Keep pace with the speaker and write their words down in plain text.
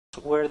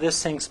where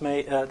this thing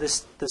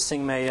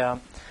may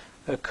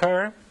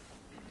occur.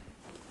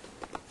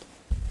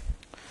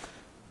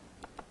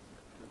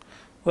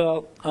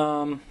 Well,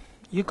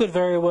 you could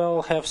very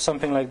well have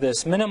something like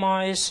this: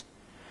 minimize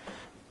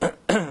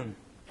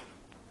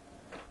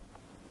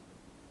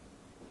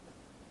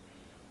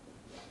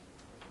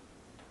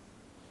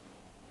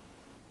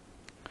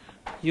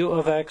u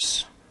of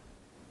x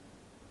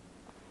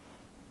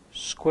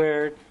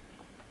squared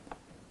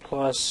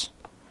plus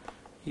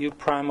u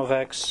prime of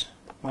x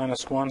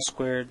minus 1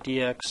 squared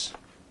dx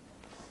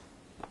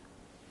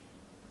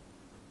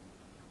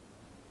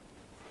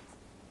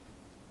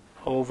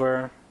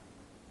over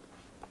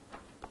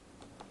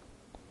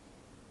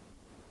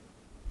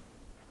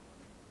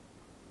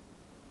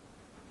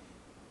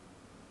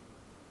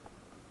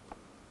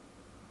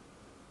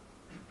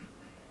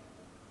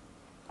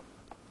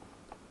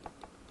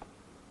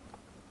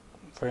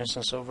for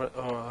instance over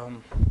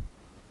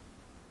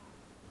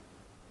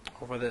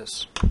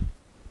this.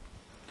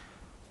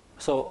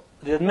 So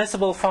the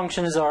admissible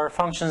functions are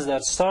functions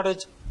that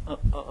started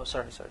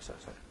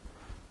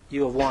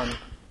u of 1.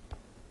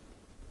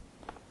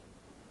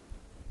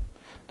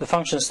 The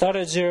function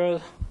started at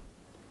 0,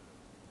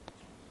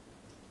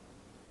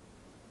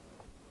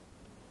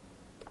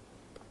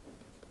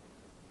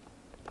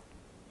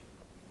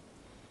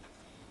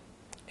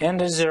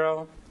 end is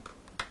 0,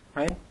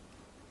 right?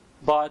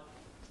 But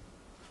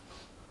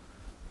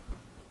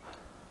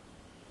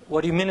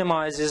what you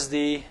minimize is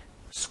the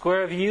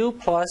square of u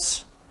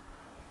plus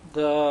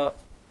the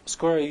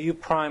square of u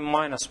prime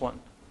minus 1.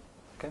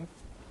 Okay?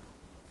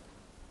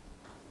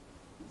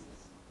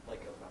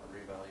 Like a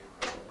boundary value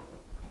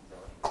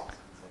problem?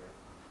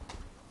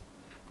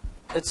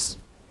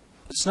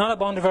 It's not a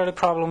boundary value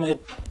problem.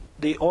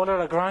 The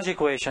Euler-Lagrange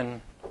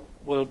equation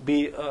will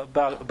be a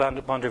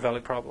boundary value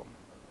problem.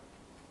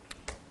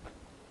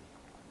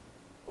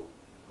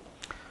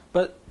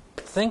 But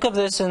think of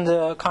this in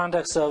the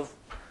context of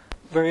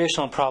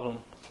variational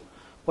problem.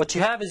 What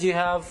you have is you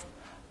have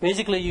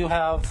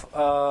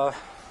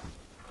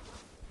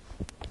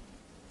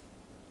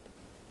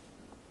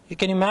you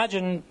can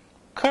imagine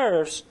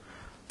curves,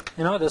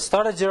 that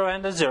start at 0,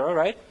 end at 0,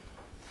 right?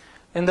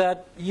 And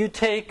that you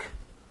take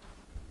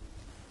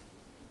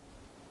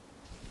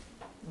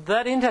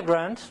that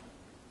integrand,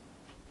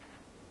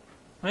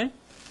 right,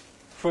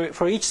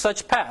 for each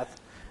such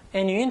path,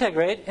 and you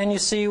integrate and you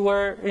see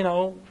where,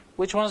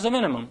 which one's the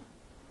minimum.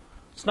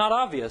 It's not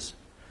obvious.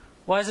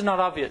 Why is it not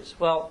obvious?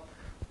 Well,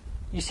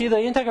 you see the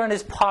integrand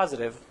is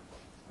positive,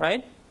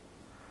 right?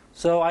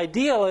 So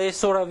ideally,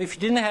 if you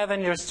didn't have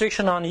any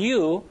restriction on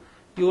u,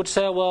 you would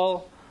say,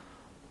 well,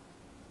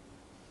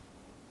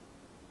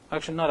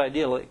 actually not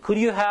ideally. Could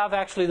you have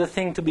actually the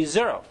thing to be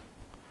 0?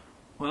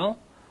 Well,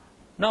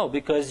 no,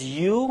 because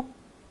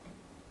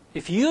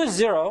if u is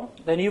 0,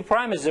 then u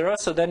prime is 0,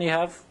 so then you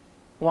have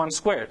 1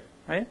 squared,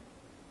 right?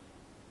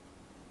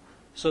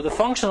 So the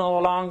function all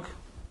along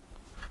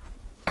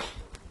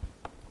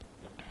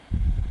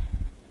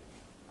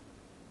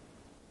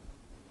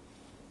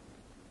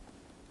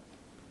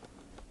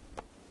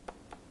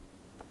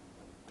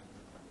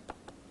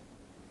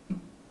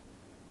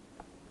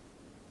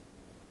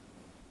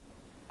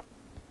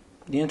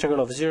the integral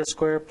of 0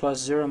 squared plus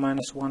 0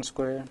 minus 1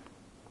 squared.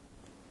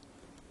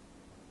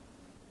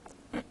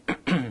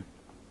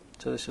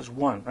 So this is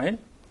 1, right?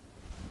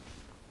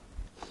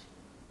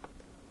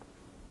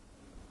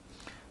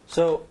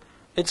 So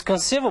it's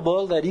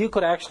conceivable that you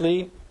could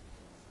actually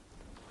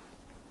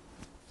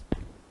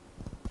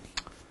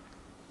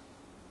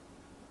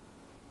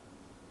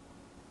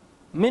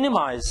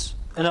minimize,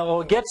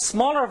 or get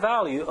smaller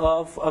value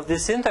of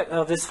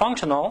this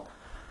functional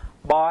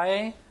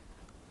by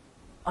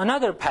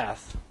another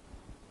path.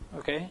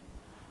 Okay?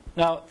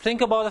 Now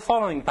think about the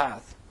following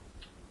path.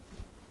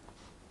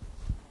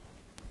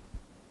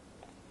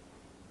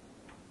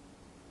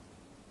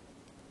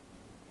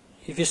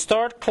 If you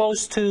start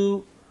close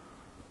to,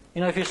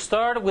 if you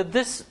start with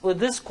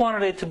this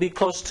quantity to be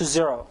close to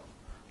 0,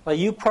 like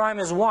u prime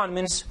is 1,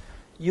 means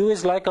u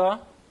is like a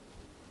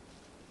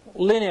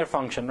linear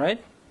function,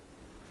 right?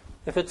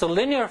 If it's a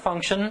linear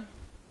function,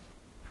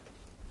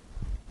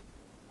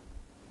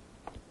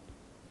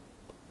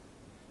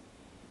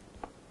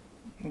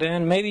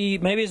 then maybe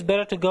it's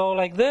better to go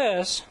like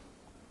this,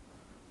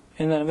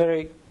 and then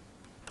very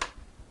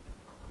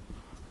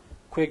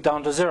quick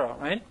down to 0,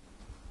 right?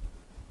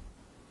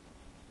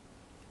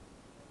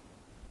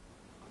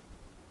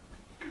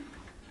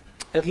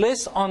 At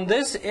least on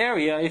this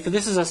area, if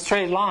this is a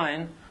straight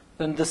line,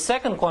 then the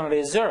second quantity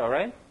is 0,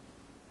 right?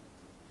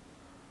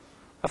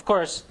 Of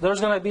course,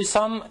 there's going to be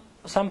some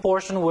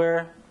portion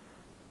where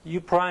u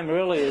prime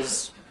really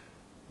is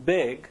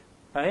big,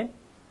 right?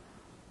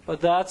 But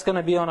that's going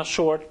to be on a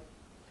short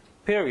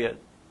period,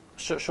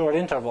 short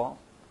interval.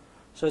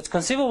 So it's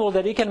conceivable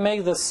that you can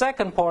make the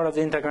second part of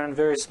the integrand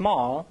very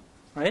small,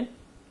 right?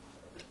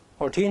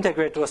 Or to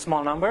integrate to a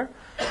small number.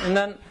 And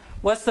then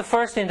what's the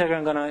first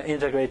integrand going to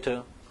integrate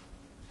to?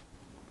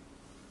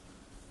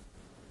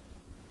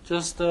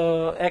 Just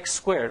x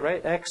squared,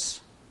 right?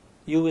 X,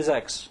 u is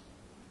x.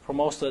 for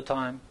most of the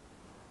time.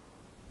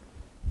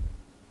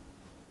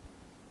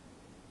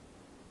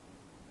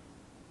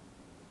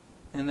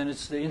 And then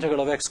it's the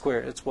integral of x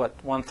squared. It's what?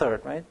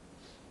 1/3, right?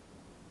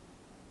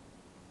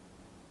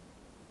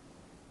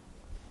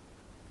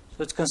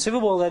 So it's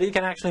conceivable that you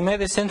can actually make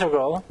this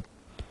integral.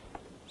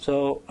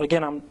 So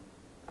again, I'm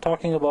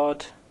talking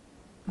about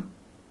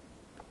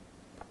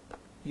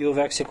u of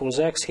x equals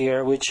x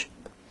here, which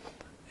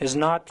is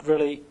not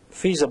really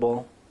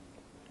feasible.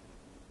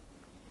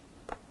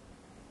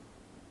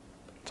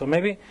 So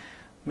maybe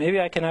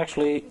I can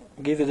actually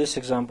give you this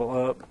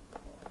example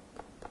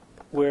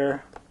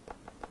where,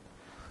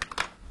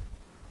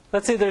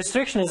 let's say the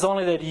restriction is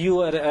only that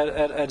u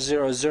at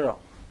 0 is 0.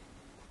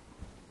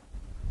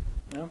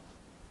 Yeah?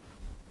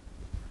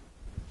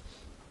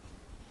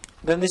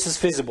 Then this is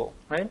feasible,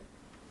 right?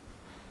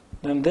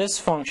 Then this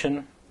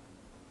function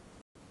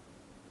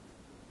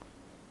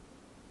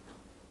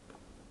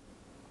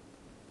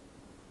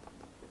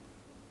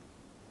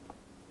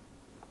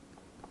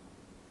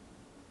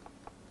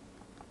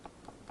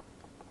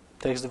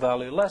takes the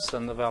value less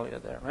than the value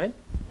there, right?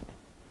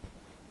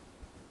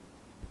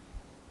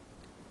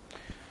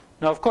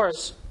 Now, of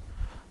course,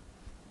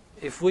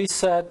 if we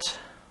set,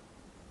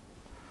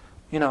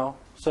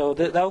 so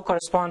that will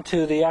correspond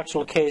to the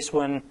actual case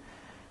when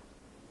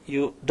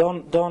you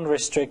don't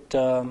restrict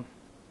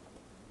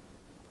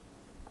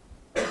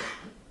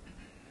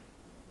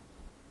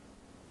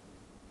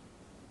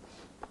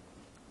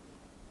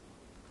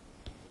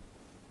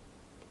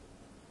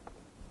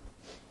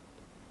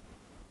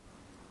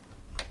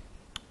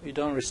you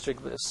don't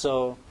restrict this.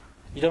 So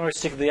you don't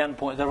restrict the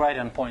endpoint, the right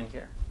endpoint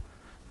here.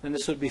 Then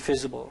this would be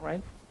feasible,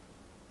 right?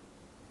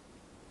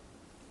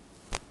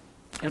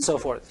 And so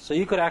forth. So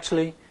you could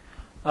actually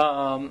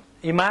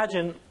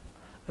imagine,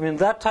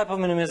 that type of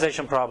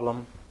minimization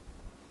problem,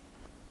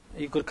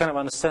 you could kind of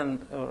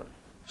understand or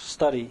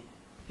study,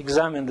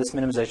 examine this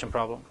minimization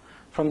problem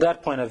from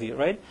that point of view,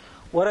 right?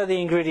 What are the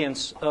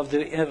ingredients of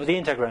the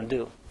integrand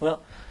do?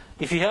 Well,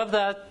 if you have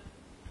that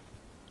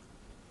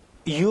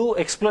u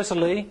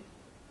explicitly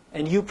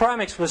and u prime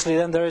explicitly,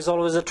 then there is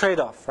always a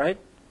trade-off, right?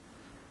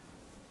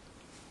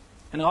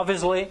 And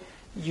obviously,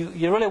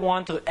 you really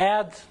want to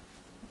add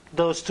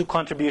those two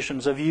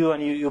contributions of u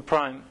and u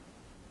prime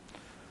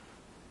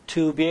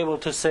to be able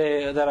to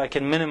say that I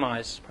can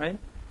minimize, right?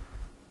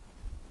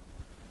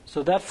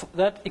 So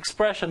that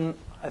expression,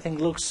 I think,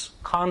 looks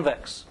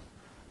convex,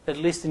 at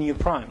least in u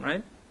prime,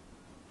 right?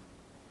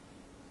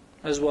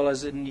 As well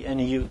as in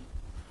u.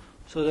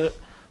 So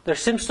there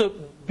seems to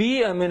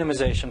be a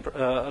minimization,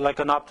 like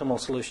an optimal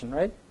solution,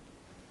 right?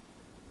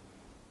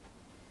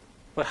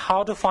 But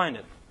how to find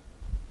it?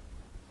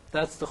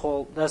 That's the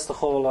whole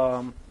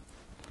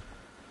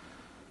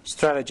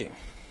strategy.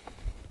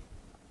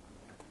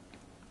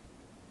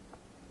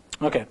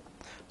 Okay,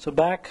 so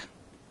back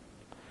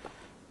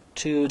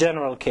to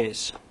general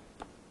case,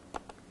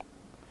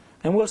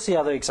 and we'll see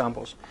other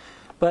examples.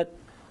 But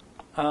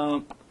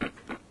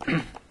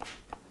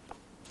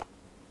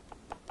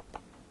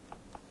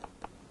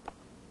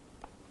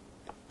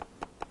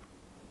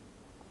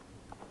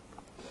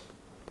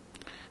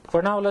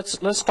for now,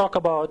 let's talk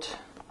about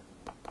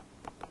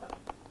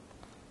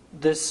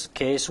this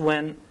case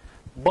when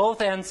both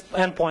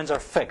endpoints are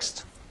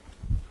fixed.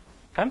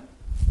 Okay?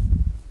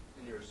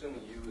 And you're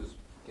assuming u is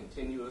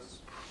continuous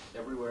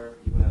everywhere,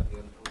 even at the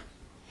endpoints?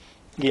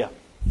 Yeah.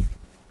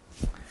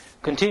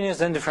 Continuous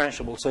and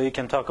differentiable, so you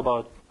can talk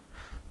about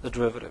the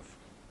derivative.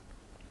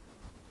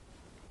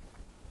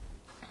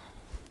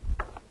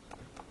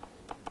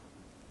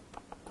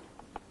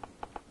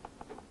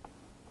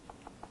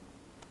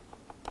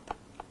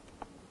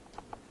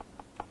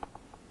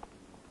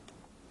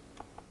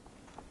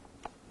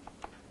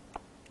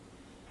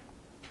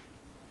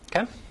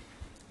 Okay?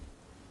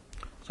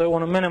 So I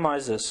want to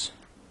minimize this.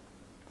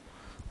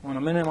 I want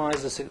to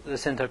minimize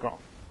this integral.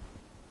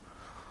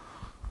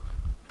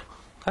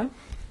 Okay?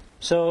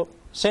 So,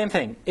 same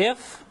thing.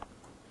 If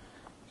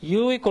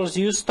u equals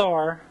u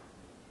star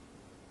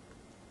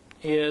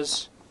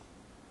is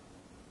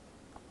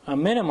a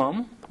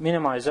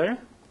minimizer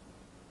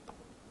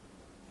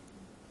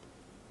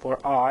for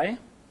I,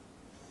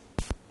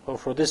 or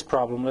for this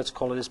problem, let's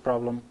call it this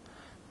problem,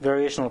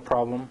 variational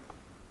problem,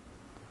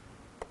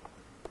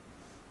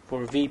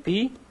 for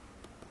VP,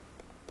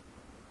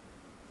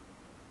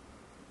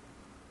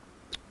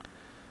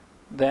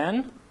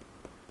 then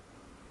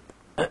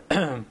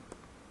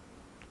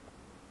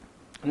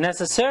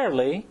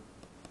necessarily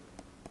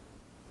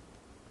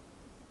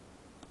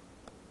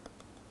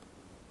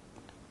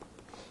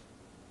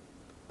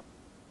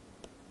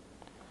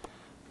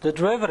the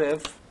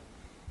derivative,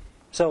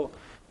 so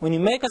when you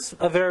make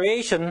a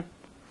variation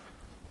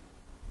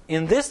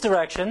in this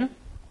direction,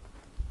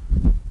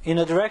 in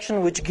a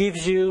direction which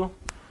gives you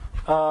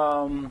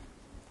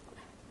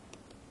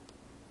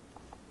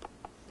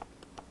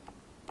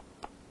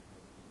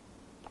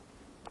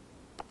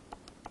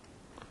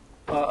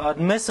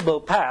admissible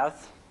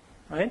path,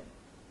 right?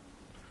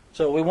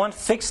 So we want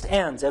fixed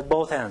ends at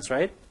both ends,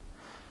 right?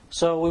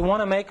 So we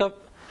want to make a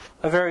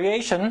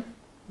variation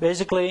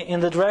basically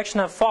in the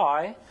direction of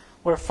phi,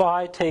 where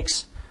phi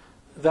takes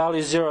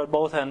value 0 at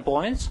both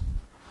endpoints,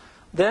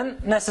 then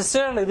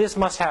necessarily this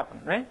must happen,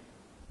 right?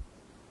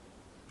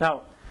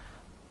 Now,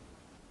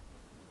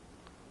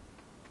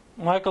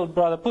 Michael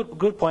brought up a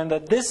good point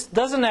that this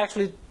doesn't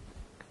actually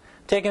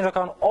take into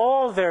account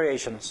all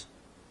variations.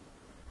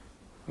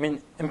 I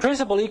mean, in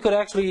principle, you could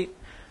actually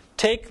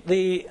take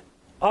the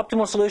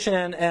optimal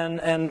solution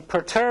and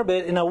perturb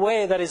it in a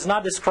way that is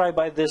not described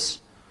by this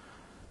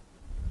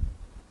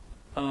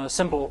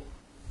simple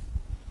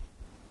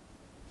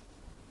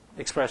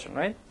expression,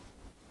 right?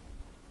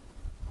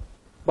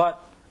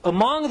 But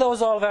among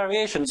those all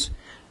variations,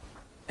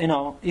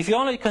 if you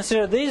only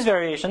consider these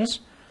variations,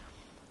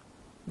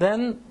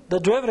 then the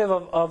derivative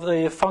of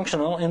the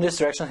functional in this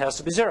direction has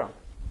to be 0.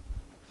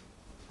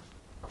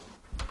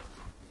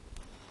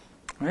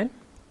 Right?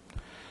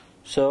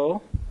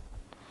 So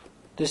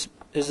this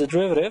is the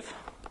derivative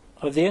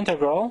of the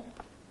integral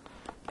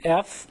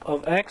f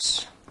of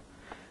x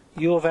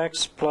u of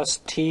x plus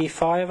t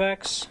phi of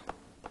x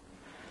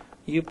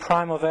u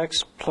prime of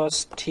x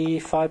plus t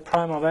phi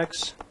prime of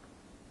x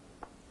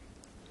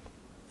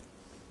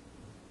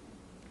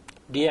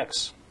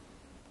dx.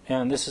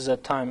 And this is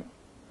at time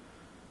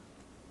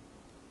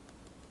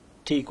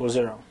t equals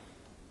 0.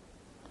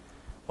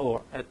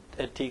 Or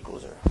at t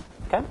equals 0.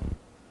 Okay?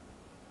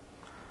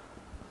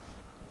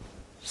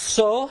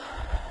 So,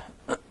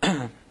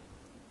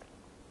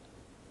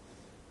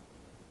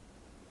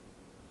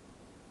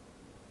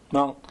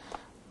 well,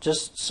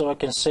 just so I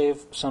can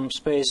save some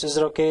space, is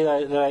it okay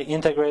that I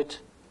integrate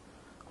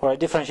or I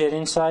differentiate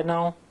inside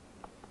now?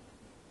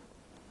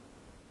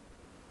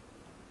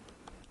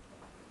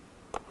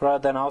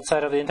 Rather than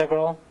outside of the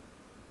integral?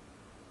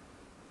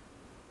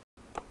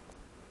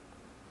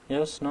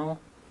 Yes? No?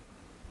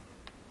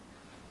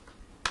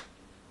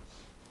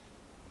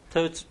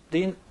 So it's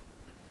the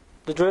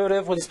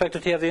derivative with respect to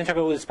t of the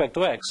integral with respect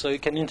to x. So you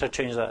can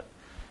interchange that.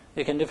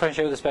 You can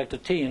differentiate with respect to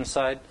t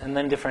inside and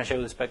then differentiate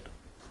with respect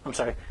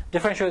to,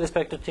 differentiate with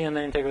respect to t and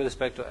then integrate with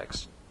respect to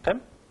x. Okay?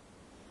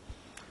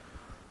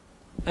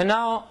 And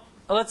now,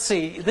 let's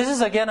see. This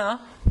is again a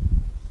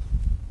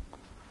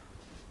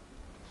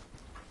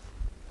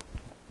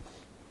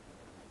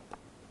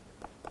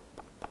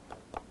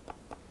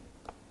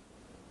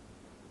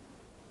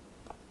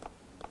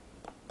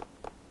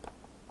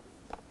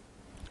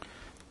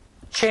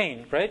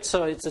chain, right?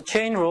 So it's a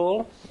chain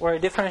rule where I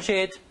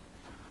differentiate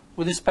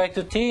with respect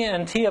to t,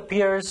 and t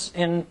appears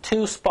in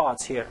 2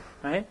 spots here,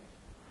 right?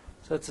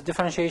 So it's a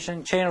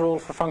differentiation chain rule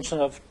for function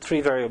of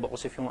 3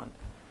 variables, if you want.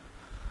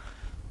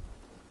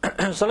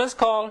 So let's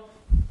call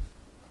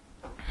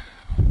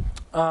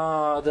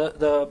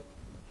the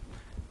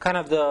kind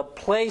of the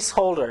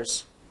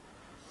placeholders.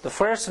 The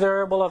first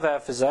variable of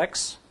f is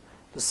x,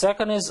 the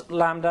second is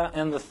lambda,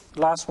 and the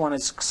last one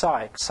is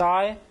psi.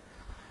 Psi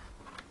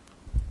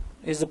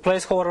is the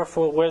placeholder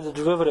for where the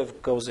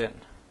derivative goes in,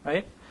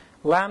 right?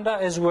 Lambda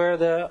is where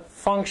the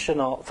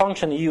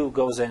function u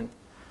goes in.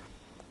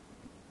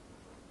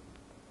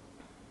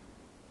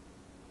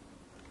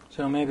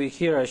 So maybe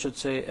here I should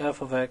say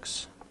f of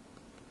x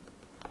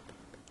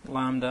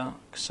lambda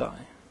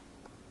psi.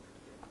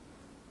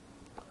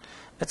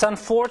 It's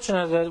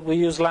unfortunate that we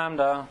use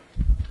lambda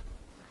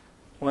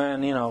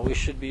when we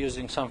should be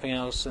using something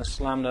else, since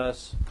lambda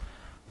is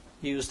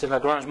used in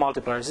Lagrange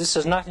multipliers. This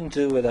has nothing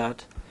to do with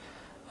that.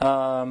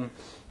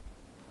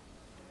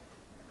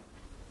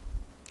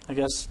 I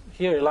guess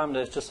here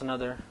lambda is just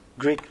another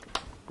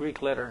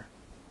Greek letter.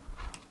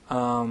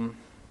 Okay.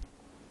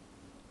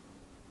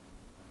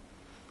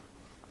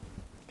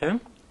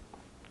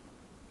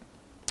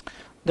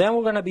 Then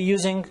we're going to be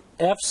using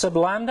f sub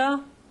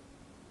lambda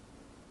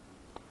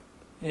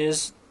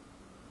is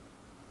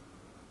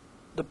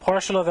the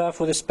partial of f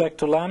with respect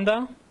to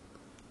lambda,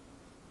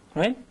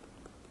 right?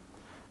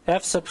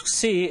 F sub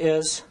c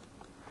is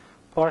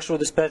partial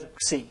with respect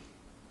to c,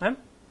 right?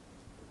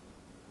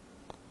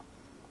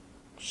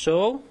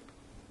 So,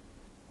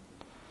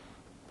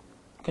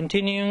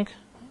 continuing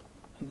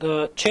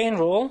the chain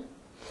rule,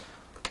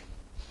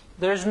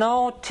 there's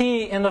no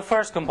t in the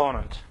first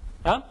component,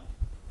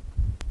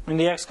 in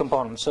the x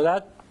component, so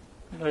that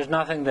there's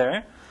nothing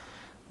there.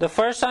 The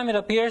first time it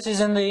appears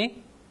is in the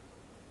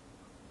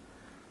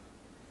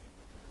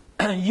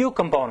u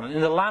component,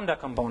 in the lambda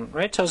component,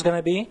 right? So it's going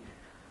to be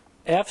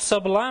f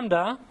sub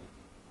lambda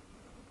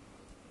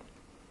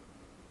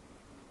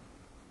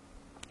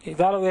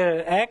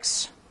evaluated at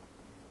x,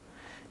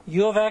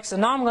 u of x,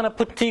 and now I'm going to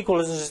put t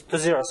equals to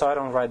 0, so I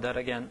don't write that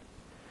again,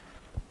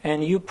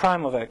 and u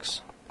prime of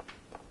x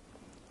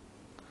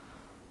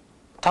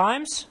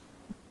times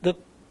the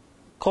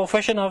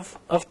coefficient of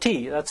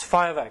t, that's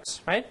phi of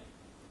x, right?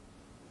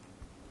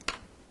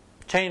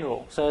 Chain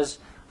rule says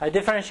I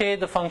differentiate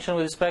the function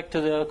with respect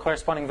to the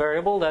corresponding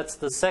variable, that's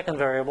the second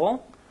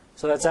variable,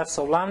 so that's f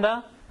sub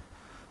lambda,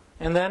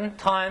 and then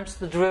times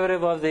the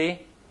derivative of the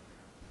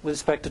with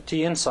respect to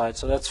t inside,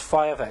 so that's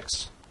phi of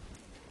x,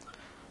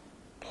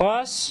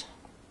 plus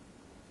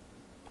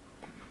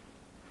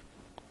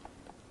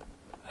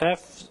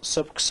f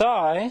sub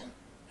psi,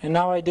 And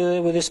now I do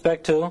it with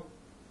respect to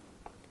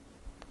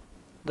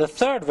the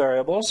third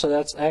variable, so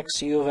that's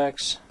x u of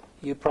x,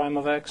 u prime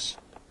of x,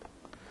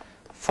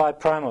 phi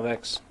prime of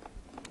x,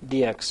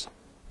 dx.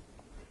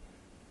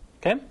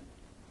 Okay?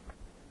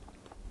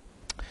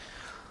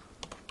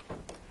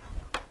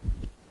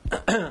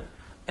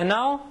 And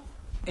now,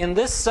 in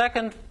this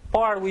second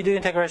part, we do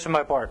integration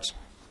by parts.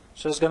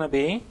 So it's going to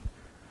be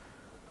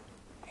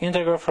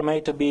integral from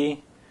a to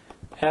b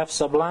f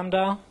sub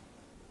lambda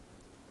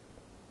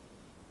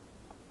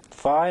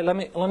phi. Let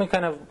me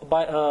kind of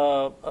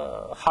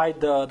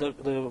hide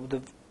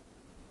the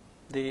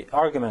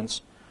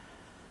arguments.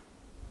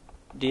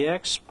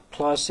 Dx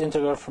plus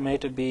integral from a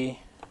to b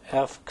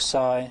f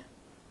psi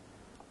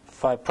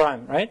phi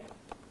prime, right?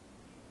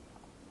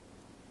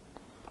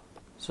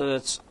 So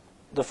that's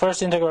the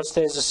first integral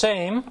stays the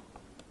same,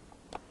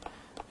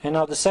 and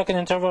now the second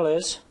interval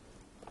is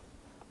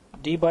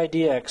d by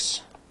dx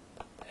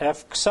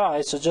f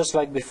psi, so just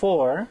like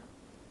before,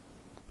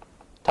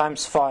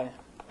 times phi.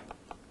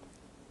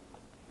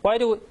 Why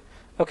do we?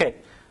 Okay,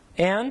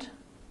 and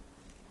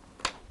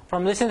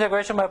from this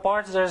integration by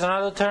parts, there's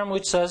another term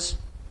which says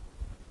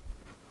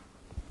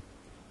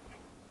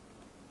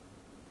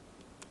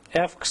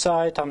f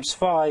psi times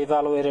phi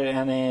evaluated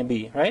at a and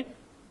b, right?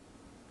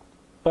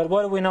 But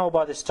what do we know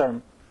about this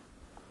term?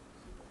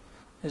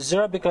 It's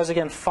 0 because,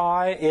 again,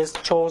 phi is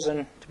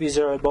chosen to be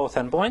 0 at both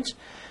endpoints.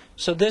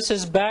 So this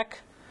is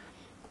back,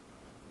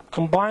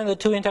 combine the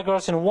two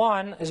integrals in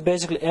one, is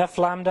basically f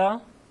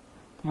lambda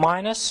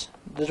minus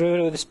the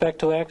derivative with respect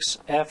to x,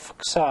 f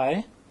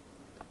psi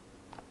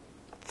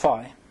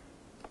phi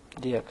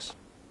dx.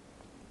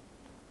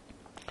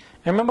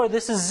 And remember,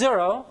 this is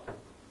 0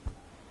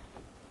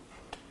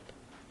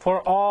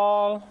 for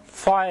all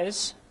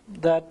phi's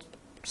that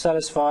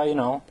satisfy,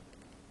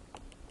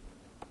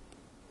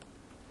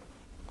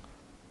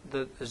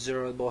 the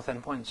 0 at both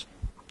endpoints.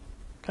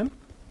 Okay?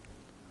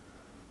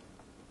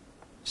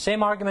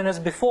 Same argument as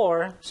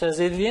before, says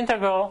if the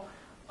integral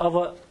of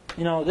a,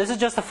 this is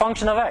just a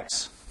function of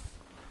x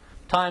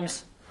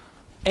times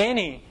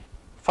any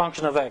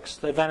function of x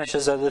that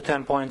vanishes at the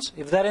 10 points.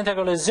 If that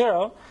integral is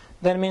 0,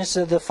 then it means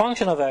that the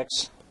function of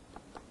x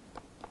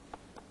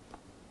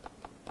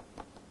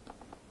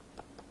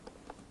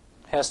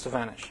has to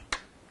vanish.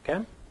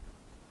 Okay?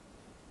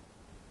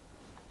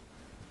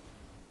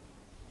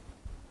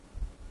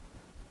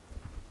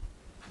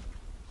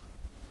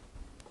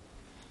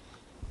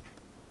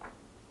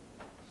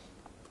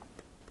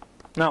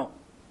 Now,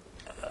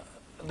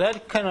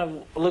 that kind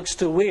of looks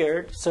too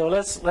weird. So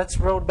let's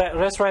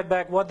write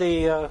back what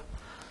the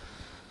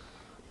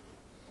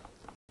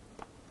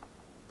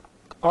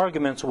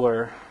arguments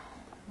were.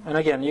 And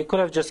again, you could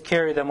have just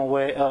carried them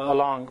away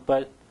along,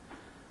 but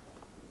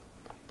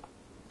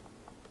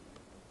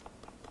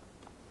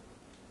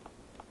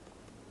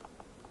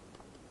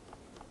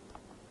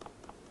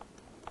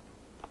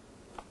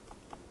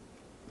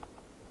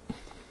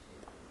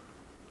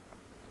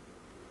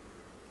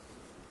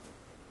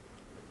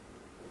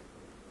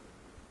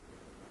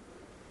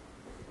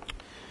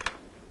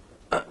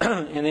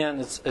in the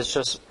end, it's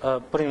just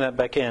putting that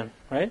back in,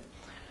 right?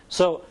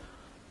 So,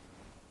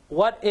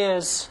 what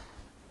is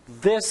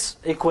this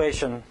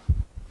equation,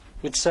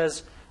 which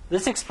says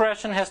this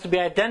expression has to be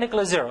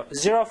identically 0,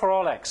 0 for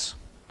all x,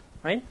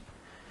 right?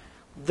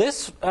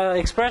 This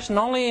expression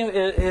only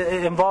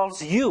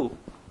involves u.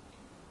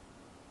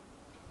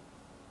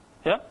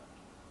 Yeah?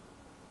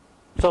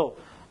 So,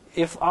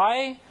 if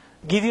I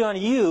give you an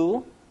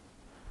u,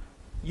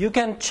 you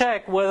can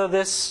check whether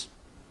this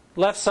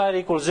left side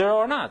equals 0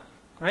 or not.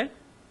 Right?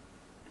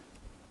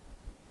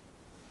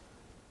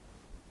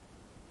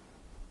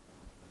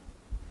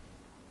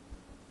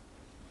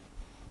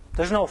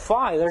 There's no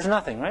phi, there's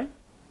nothing, right?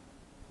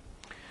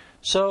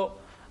 So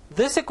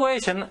this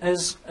equation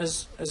is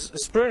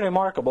pretty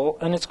remarkable,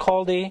 and it's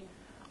called the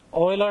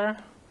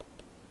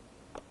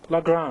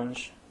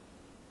Euler-Lagrange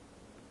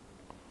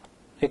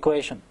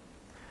equation.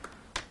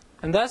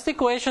 And that's the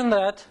equation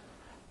that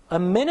a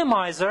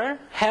minimizer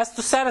has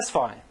to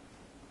satisfy.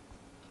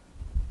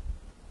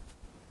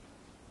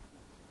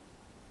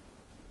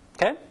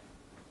 Okay?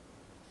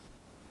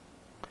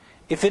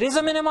 If it is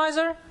a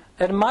minimizer,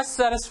 it must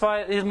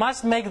satisfy, it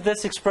must make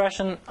this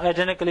expression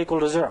identically equal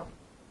to 0.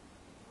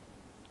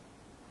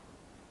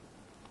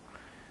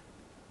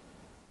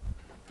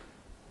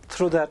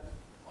 Through that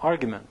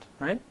argument,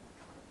 right?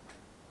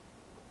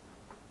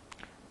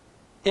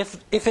 If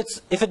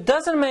it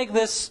doesn't make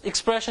this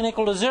expression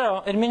equal to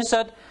 0, it means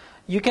that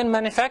you can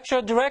manufacture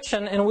a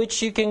direction in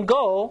which you can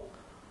go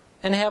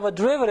and have a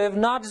derivative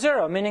not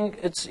 0, meaning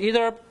it's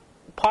either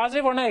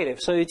positive or negative.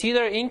 So it's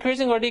either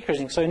increasing or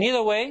decreasing. So in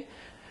either way,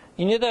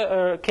 in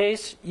either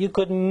case, you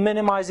could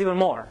minimize even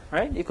more,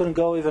 right? You could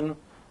go even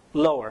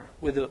lower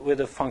with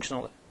the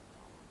functional.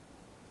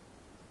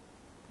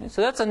 Okay,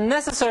 so that's a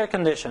necessary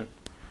condition.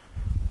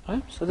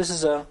 Right? So this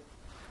is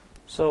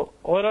so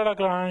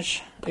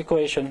Euler-Lagrange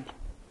equation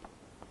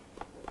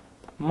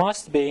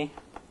must be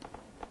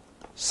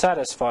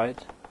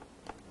satisfied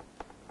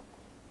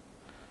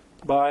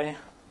by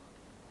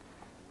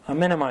a a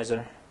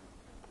minimizer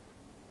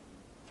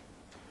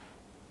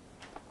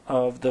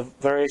of the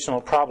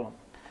variational problem.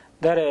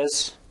 That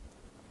is,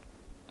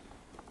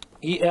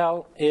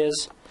 EL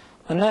is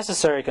a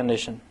necessary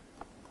condition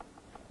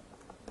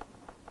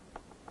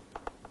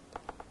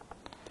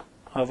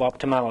of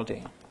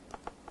optimality.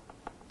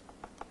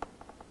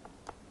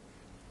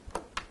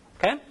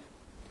 Okay?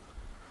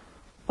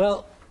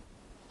 Well,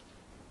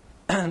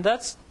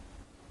 that's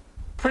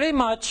pretty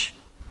much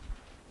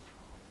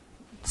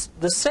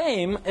the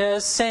same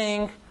as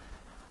saying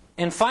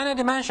in finite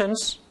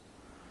dimensions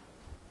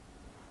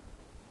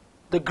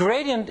the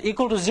gradient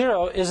equal to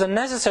 0 is a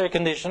necessary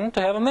condition to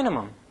have a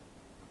minimum.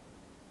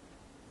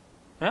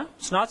 Yeah?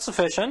 It's not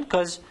sufficient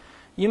because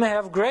you may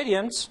have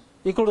gradients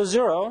equal to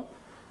 0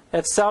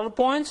 at saddle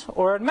points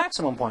or at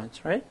maximum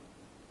points, right?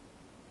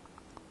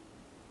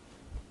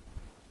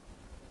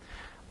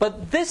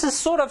 But this is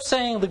sort of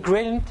saying the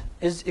gradient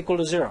is equal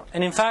to 0.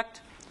 And in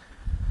fact,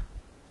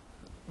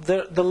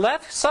 the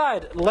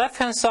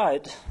left-hand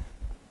side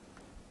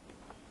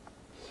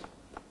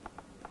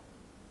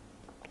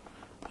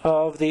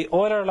of the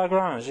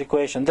Euler-Lagrange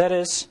equation, that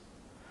is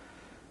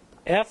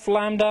f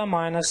lambda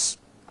minus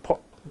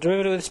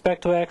derivative with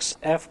respect to x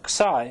f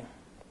psi,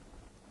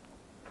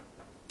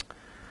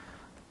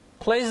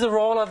 plays the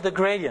role of the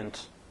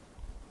gradient.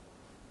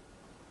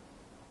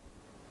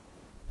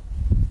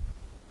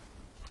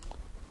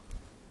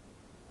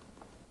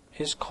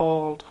 Is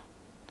called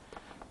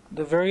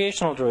the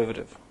variational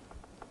derivative.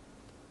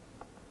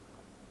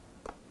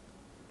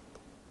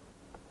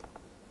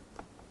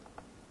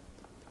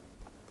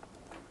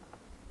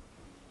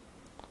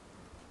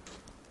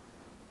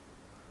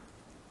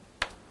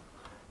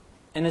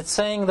 And it's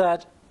saying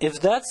that if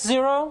that's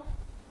 0,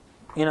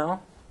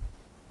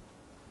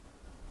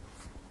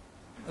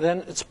 then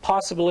it's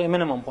possibly a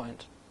minimum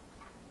point.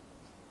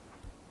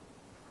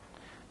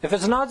 If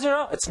it's not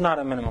 0, it's not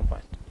a minimum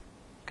point.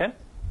 Okay?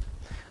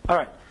 All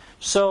right.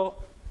 So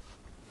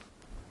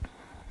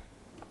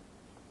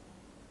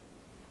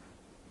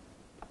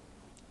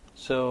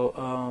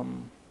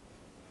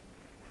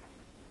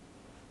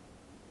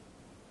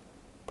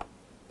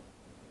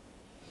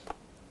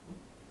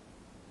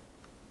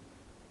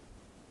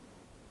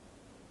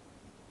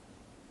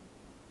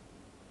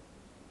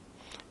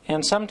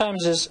and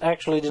sometimes it's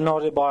actually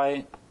denoted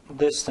by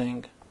this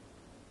thing.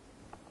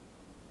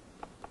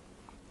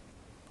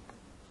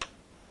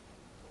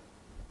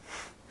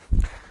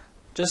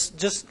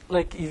 Just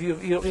like if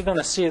you're going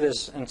to see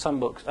this in some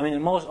books. I mean,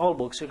 in most all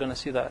books, you're going to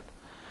see that.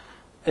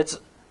 It's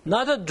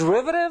not a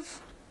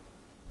derivative,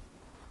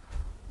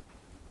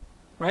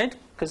 right?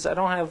 Because I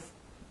don't have,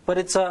 but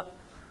it's a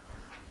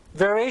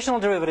variational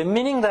derivative,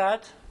 meaning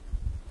that,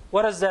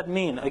 what does that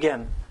mean?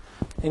 Again,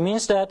 it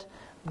means that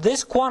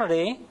this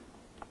quantity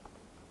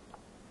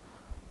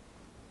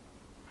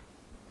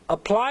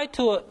applied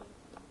to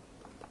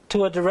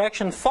a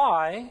direction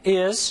phi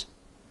is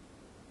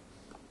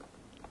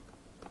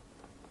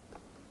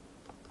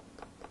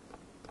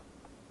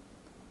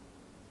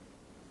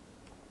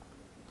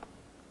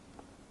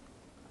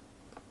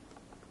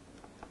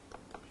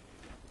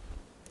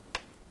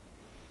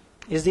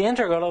the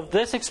integral of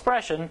this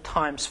expression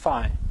times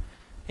phi.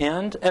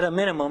 And at a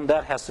minimum,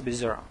 that has to be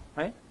 0,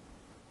 right?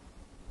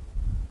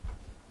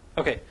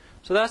 Okay,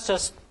 so that's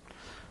just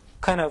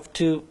kind of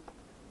to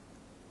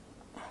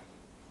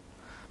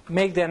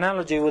make the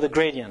analogy with a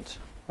gradient.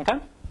 Okay?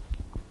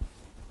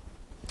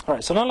 All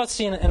right, so now let's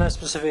see in a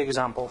specific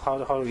example how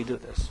do we do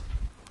this.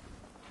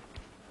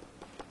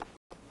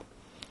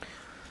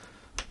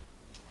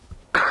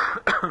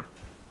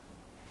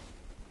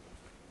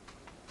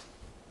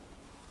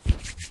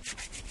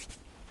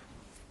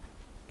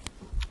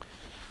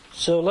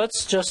 So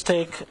let's just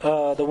take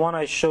the one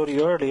I showed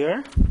you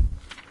earlier.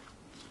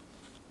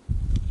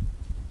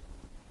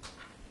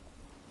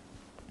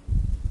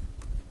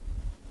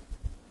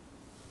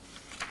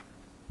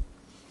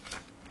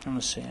 Let me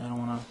see, I don't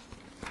want to...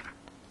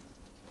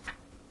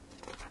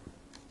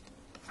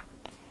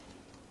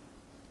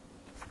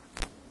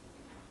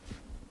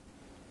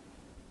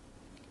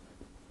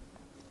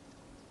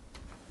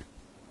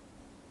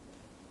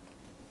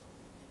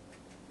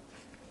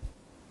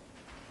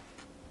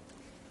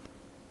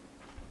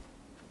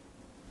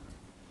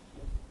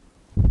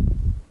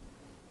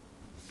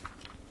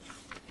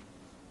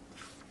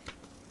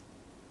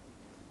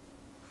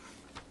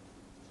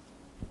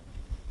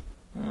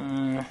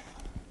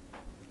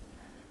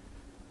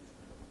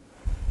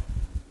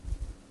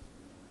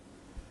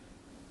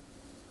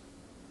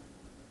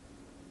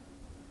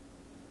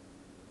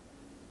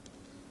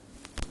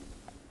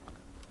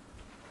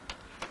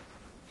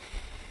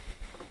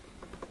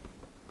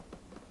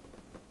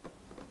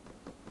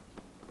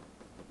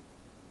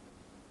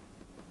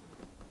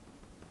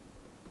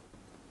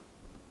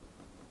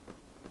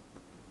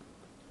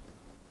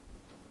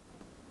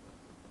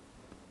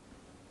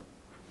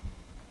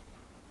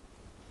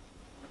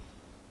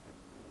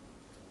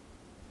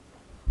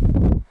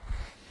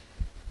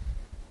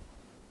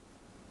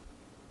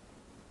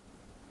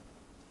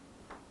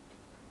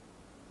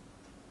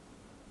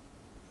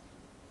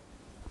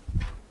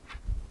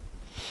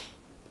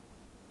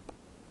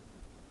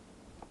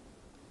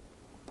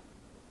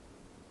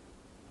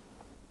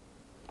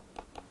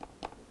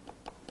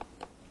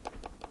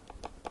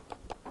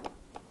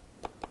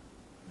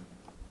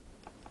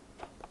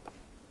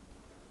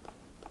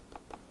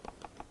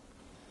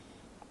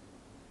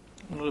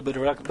 little bit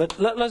reluctant, but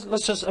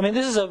let's just. I mean,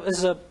 this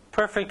is a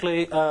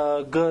perfectly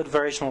good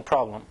variational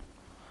problem.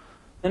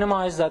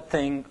 Minimize that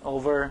thing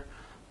over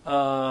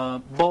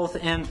both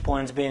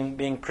endpoints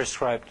being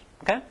prescribed.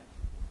 Okay.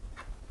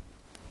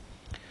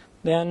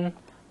 Then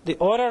the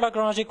order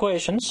Lagrange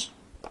equations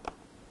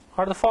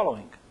are the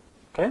following.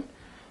 Okay.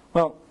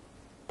 Well,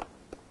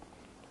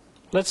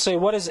 let's say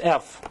what is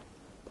f?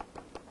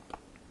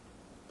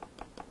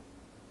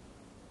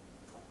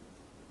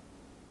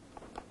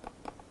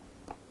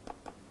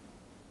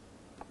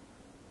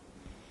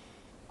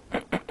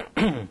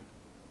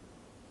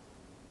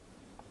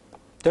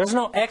 There's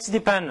no x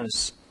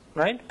dependence,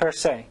 right, per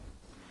se.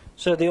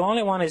 So the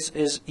only one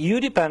is u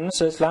dependence,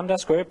 so it's lambda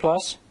squared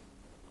plus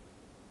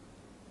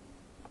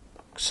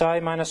psi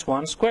minus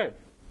 1 squared.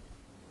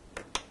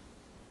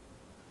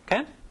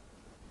 Okay?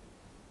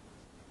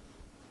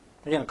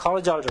 Again,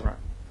 college algebra.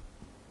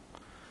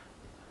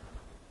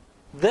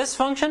 This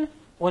function,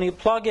 when you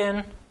plug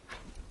in,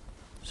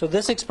 so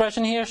this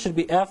expression here should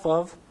be f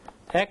of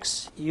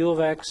x, u of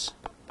x,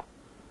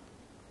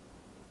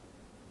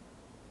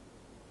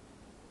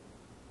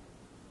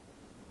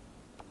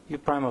 u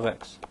prime of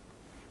x.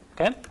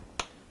 Okay?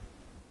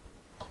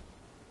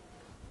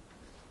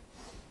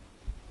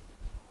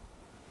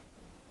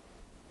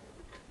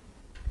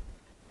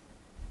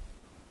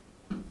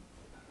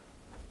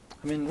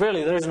 I mean,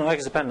 really, there is no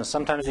x dependence.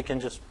 Sometimes you can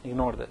just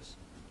ignore this.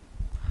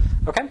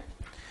 Okay?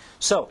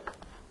 So,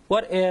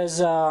 what is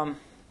the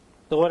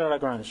order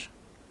Lagrange?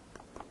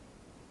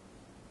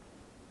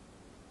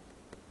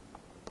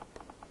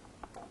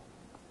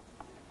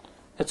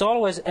 It's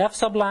always f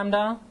sub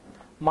lambda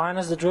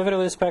minus the derivative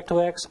with respect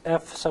to x,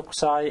 f sub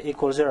psi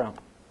equals 0.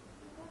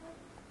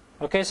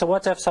 Okay, so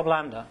what's f sub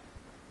lambda?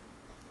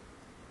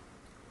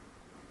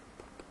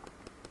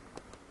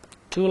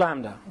 2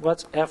 lambda.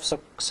 What's f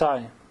sub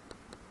psi?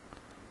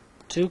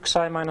 2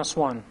 psi minus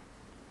 1.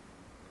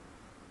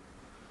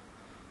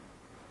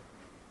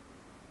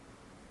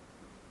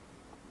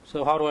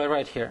 So how do I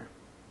write here?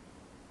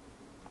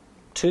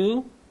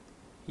 2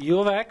 u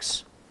of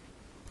x,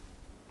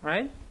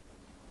 right?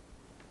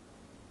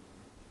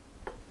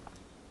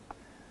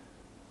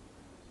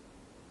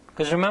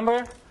 Because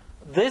remember,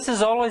 this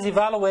is always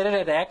evaluated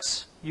at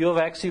x, u of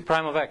x, u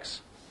prime of x.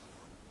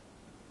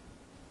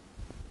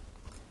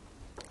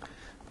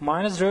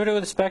 Minus derivative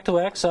with respect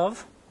to x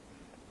of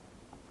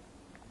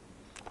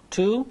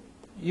 2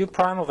 u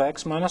prime of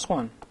x minus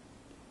 1.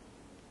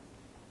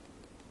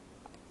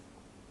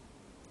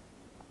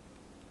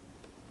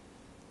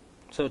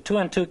 So 2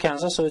 and 2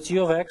 cancel, so it's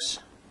u of x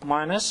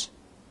minus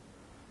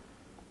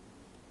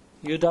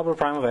u double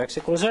prime of x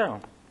equals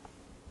 0.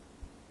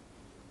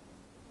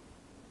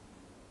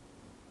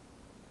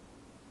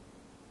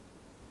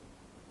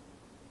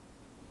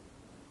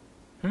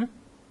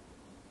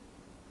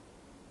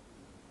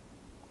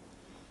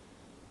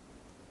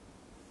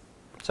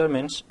 So it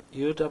means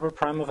u double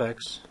prime of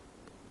x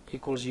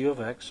equals u of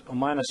x, or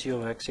minus u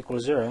of x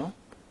equals 0.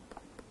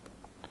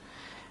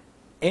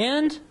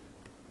 And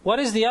what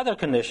is the other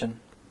condition?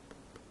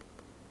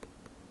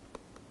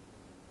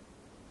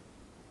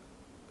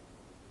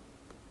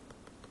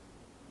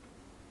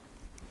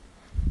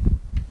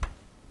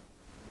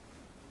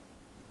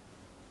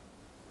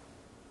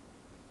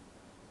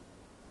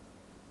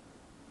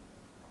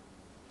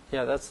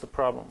 Yeah, that's the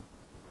problem.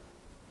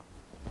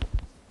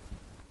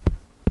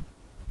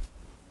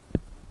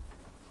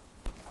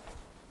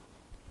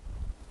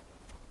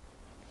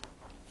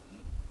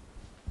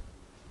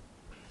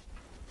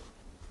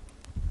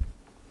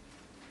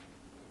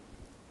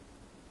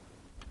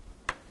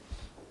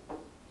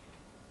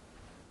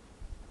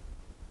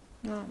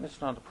 No, it's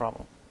not a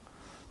problem.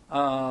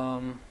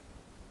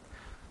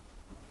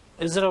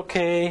 Is it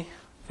okay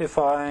if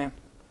I...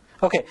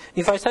 Okay,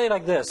 if I say it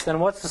like this, then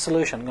what's the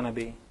solution going to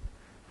be?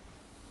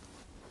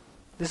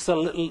 This is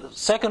a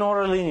second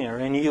order linear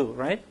in U,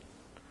 right?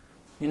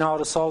 You know how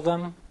to solve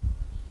them?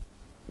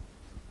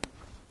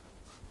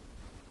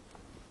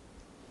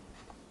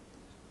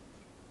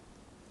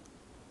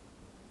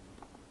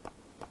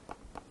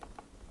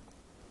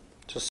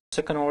 Just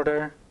second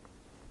order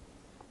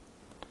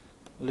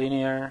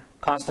linear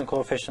constant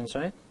coefficients,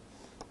 right?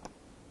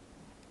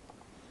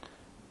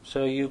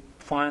 So you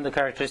find the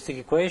characteristic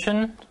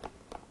equation.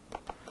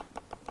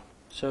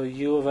 So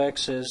u of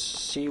x is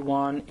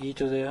c1 e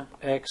to the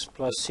x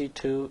plus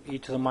c2 e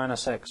to the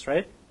minus x,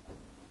 right?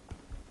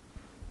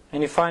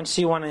 And you find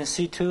c1 and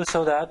c2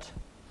 so that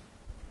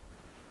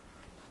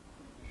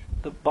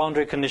the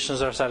boundary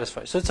conditions are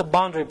satisfied. So it's a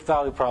boundary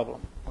value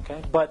problem,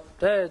 okay? But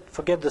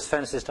forget this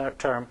fancy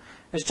term.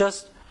 It's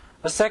just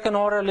a second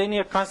order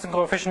linear constant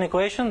coefficient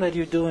equation that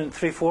you do in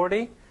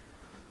 340.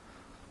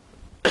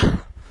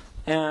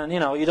 And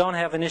you don't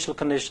have initial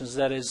conditions,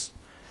 that is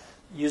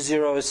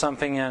u0 is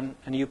something and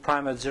u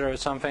prime at 0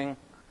 is something,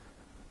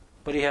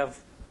 but you have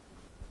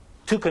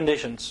two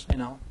conditions,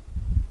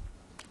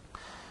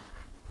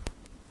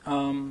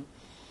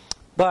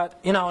 But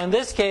in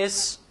this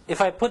case,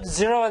 if I put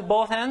 0 at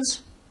both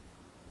ends,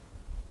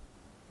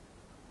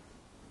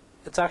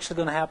 it's actually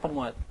going to happen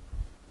what?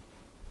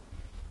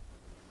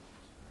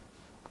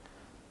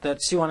 that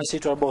C1 and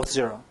C2 are both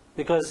 0.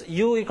 Because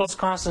u equals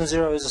constant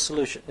 0 is a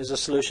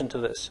solution to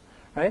this,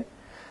 right?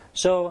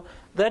 So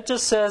that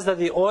just says that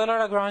the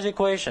Euler-Lagrange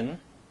equation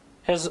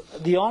has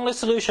the only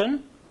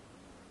solution,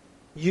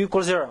 u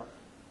equals 0.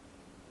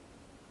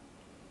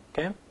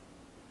 Okay?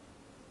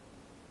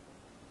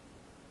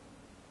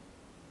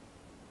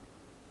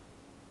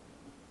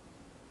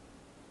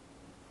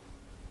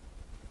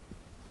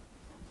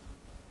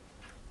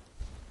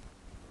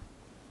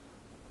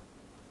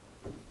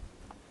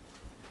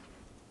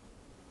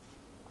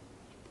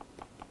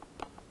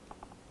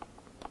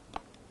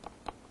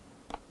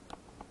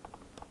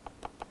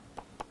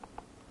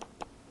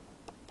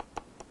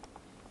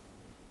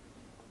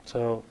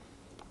 So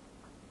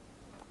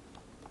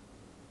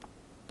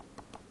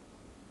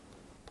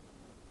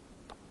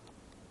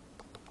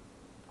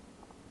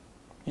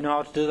you know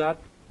how to do that?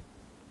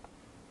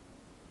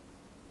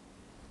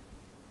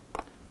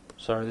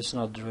 Sorry, this is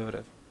not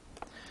derivative.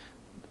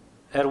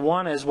 At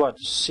 1 is what?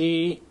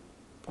 C1e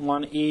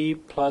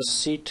plus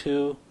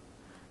C2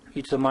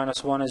 e to the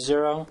minus 1 is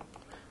 0.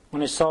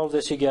 When you solve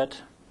this, you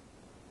get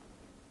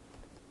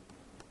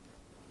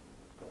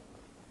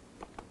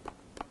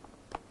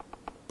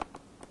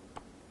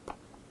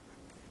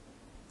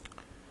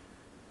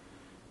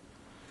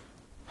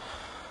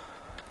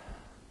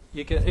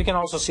you can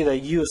also see that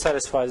u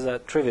satisfies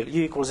that trivial.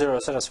 U equals 0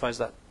 satisfies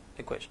that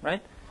equation,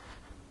 right?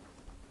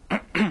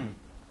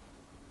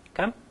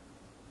 Okay?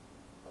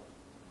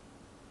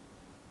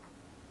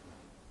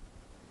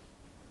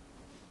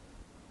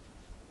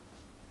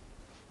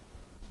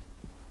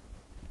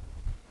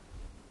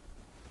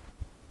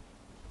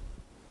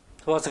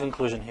 So what's the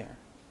conclusion here?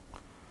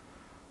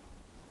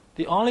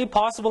 The only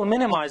possible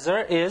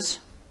minimizer is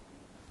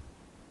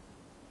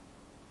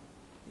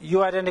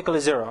u identical to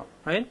 0,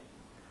 right?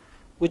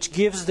 Which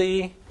gives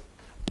we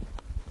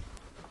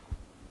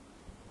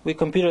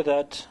computed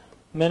that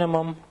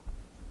minimum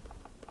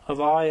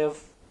of I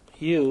of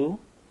u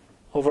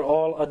over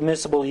all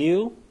admissible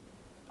u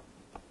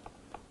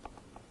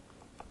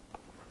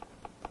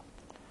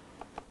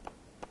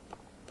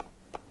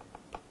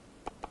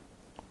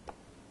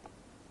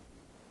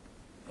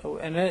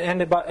and it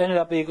ended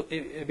up being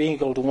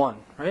equal to 1,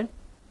 right?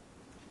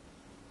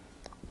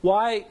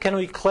 Why can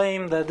we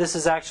claim that this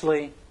is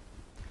actually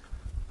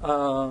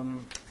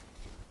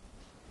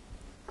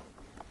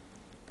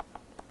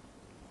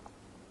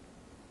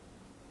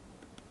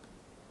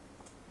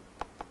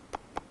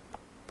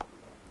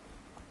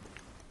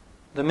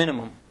the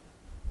minimum?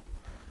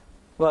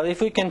 Well,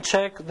 if we can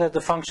check that the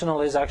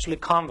functional is actually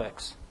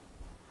convex,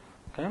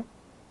 okay?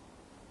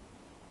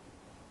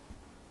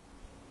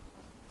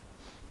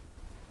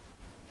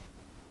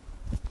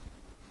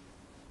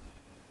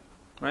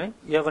 Right?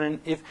 You have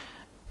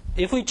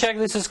if we check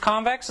this is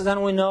convex,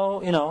 then we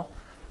know,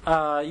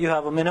 you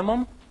have a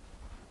minimum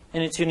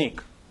and it's unique,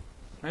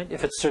 right?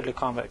 If it's strictly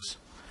convex.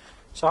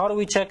 So how do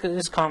we check that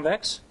it's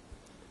convex?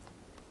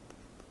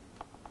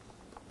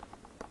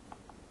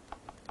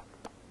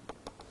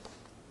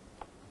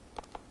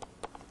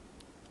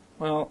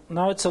 Well,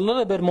 now it's a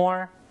little bit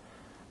more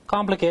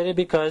complicated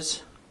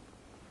because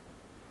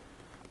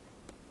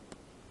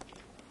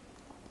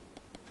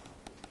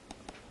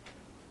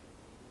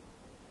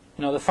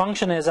the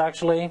function is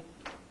actually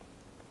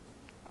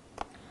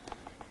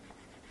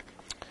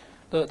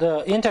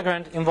the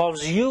integrand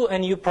involves u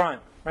and u prime,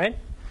 right?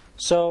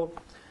 So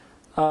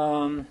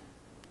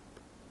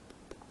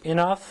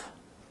enough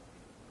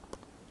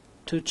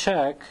to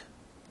check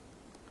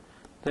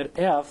that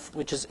f,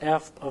 which is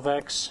f of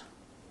x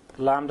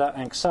lambda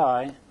and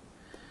psi,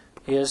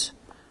 is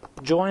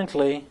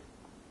jointly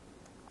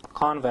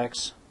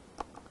convex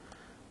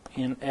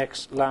in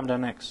x lambda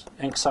and x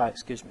and psi,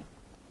 excuse me.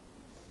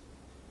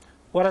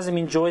 What does it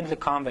mean jointly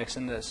convex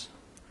in this?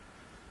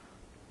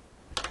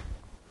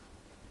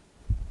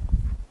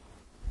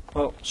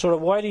 Well, sort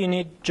of why do you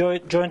need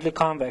jointly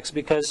convex?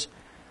 Because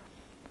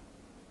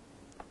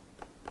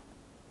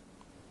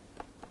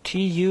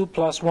tu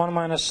plus 1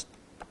 minus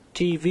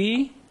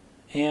tv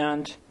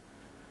and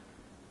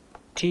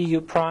tu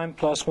prime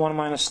plus 1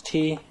 minus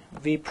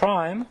tv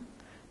prime,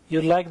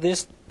 you'd like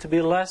this to be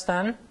less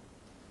than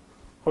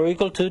or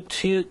equal to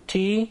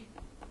t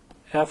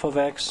f of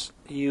x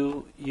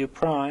u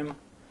prime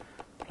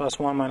plus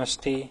 1 minus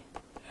t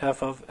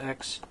f of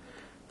x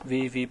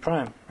v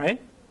prime, right?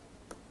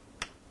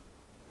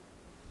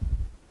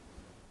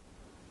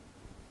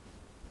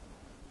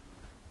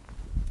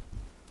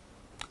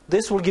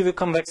 This will give you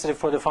convexity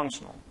for the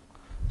functional.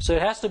 So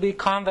it has to be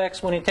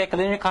convex when you take a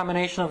linear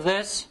combination of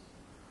this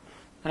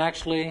and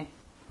actually,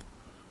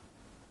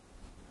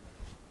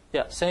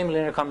 same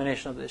linear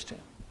combination of these two,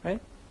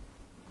 right?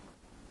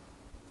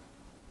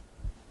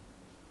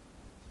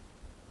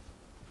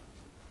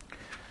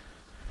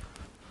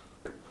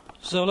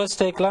 So let's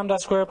take lambda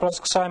squared plus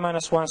psi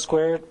minus 1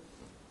 squared,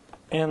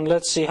 and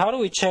let's see, how do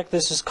we check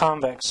this is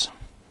convex?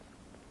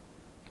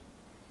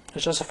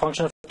 It's just a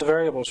function of the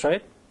variables,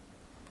 right?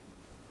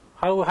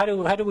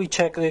 How do we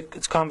check that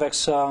it's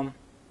convex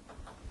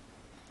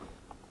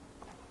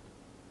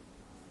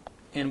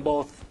in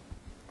both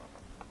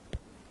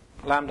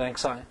lambda and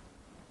psi.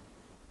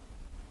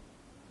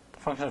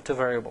 Function of two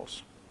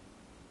variables.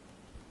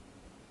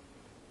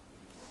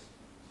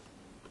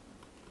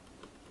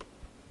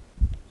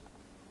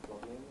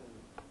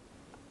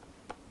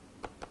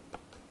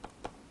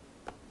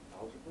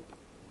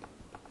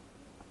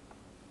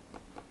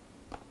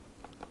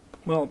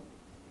 Well,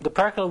 the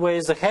practical way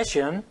is the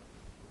Hessian,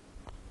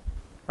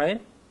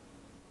 right?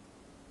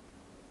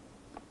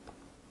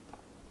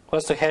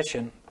 What's the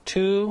Hessian?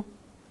 2,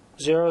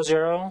 0,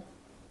 0,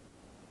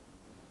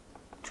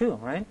 2,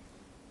 right?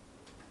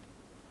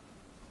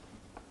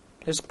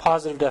 It's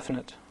positive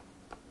definite.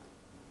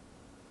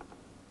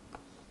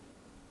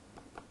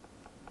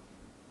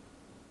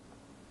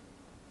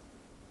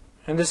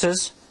 And this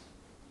is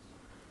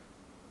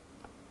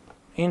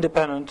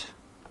independent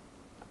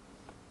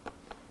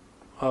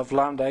of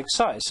lambda x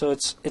psi. So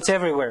it's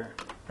everywhere,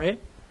 right?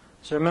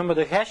 So remember,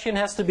 the Hessian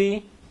has to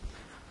be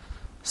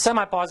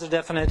semi-positive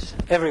definite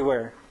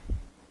everywhere.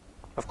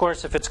 Of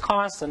course, if it's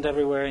constant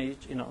everywhere,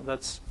 you know,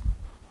 that's...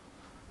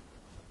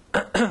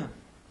 So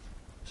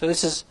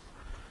this is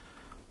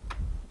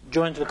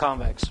joined to the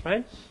convex,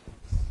 right?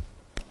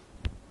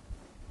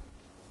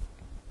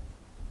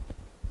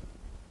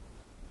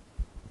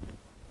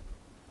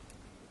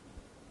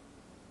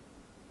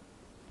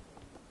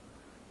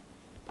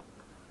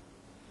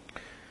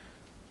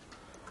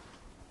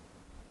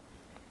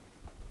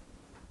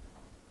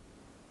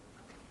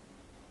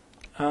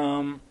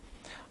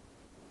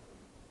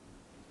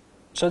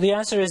 So the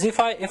answer is, if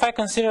I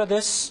consider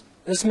this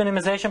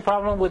minimization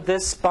problem with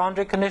this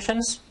boundary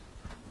conditions,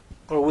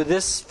 or with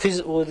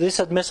this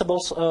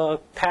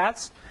admissible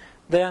paths,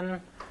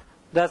 then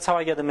that's how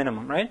I get the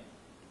minimum, right?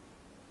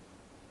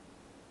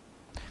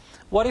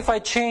 What if I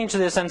change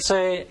this and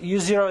say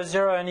u0 is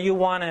 0 and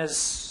u1 is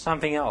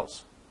something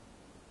else?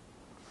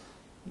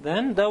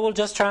 Then that will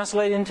just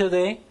translate into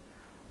the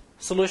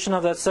solution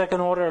of that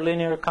second order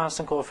linear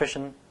constant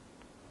coefficient.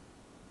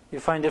 You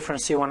find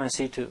difference C1 and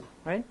C2,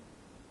 right?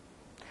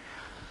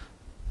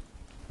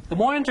 The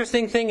more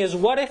interesting thing is,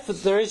 what if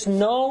there is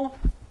no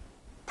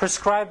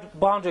prescribed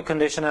boundary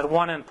condition at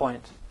one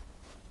endpoint?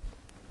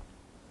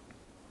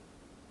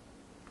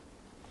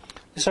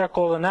 These are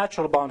called the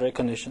natural boundary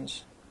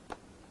conditions.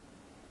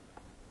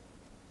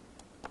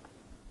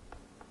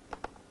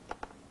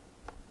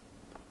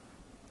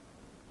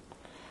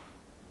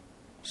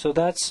 So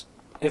that's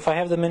if I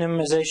have the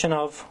minimization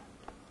of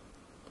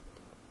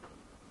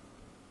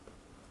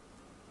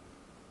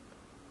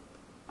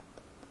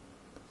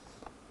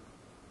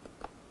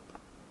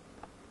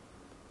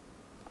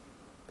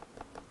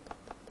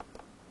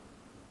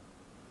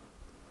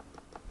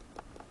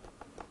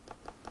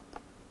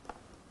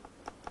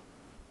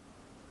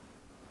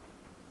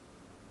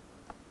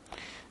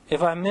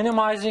if I'm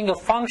minimizing a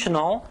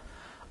functional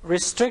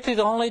restricted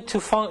only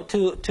to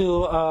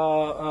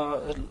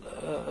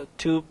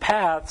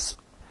paths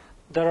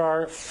that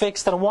are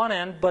fixed at one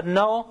end, but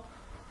no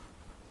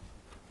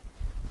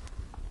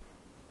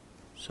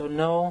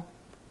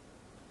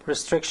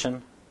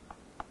restriction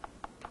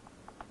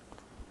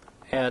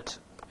at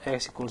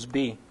x equals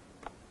b.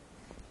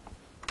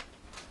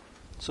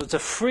 So it's a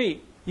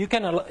free.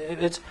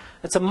 It's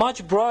a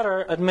much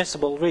broader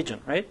admissible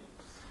region, right?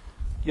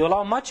 You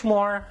allow much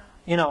more.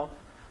 You know,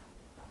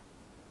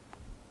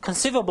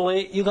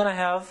 conceivably, you're going to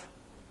have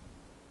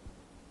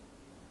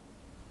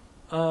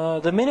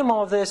the minimum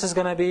of this is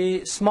going to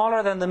be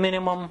smaller than the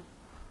minimum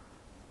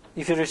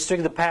if you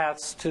restrict the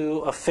paths to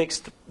a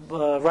fixed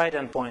right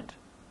endpoint,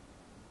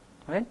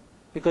 right?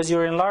 Because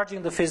you're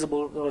enlarging the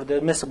feasible or the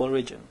admissible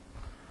region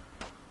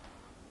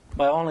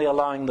by only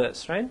allowing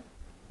this, right?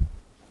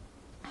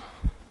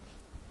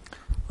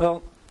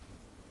 Well,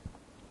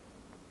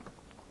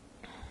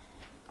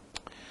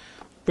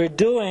 we're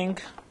doing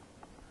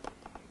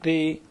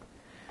the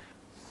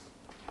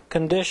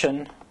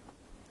condition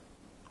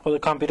or the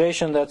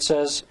computation that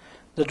says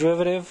the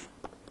derivative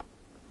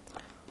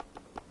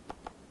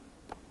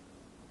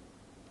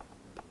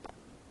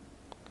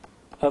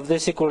of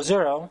this equals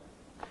 0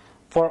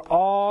 for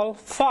all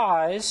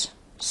phi's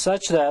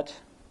such that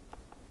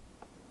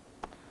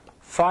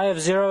phi of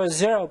 0 is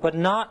 0, but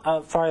not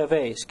phi of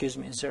a, is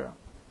 0.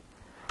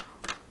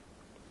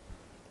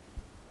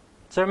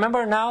 So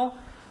remember now,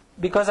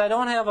 because I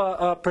don't have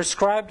a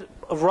prescribed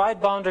right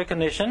boundary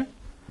condition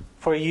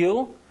for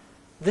u,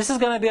 this is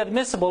going to be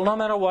admissible no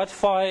matter what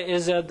phi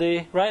is at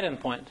the right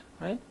endpoint,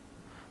 right?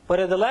 But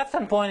at the left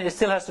endpoint, it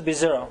still has to be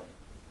 0.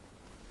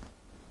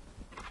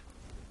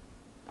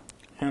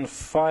 And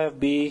phi of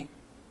b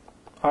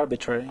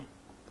arbitrary.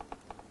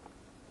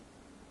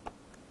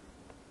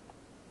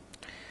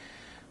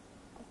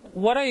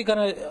 What are you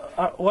going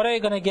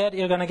to get?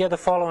 You're going to get the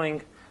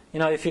following. You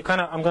know, if you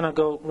I'm going to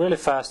go really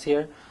fast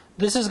here.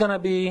 This is going to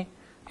be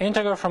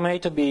integral from a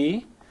to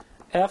b,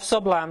 f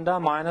sub lambda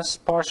minus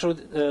partial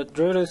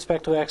derivative with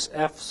respect to x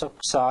f sub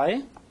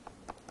psi,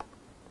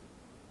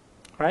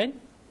 right?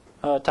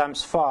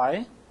 Times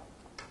phi.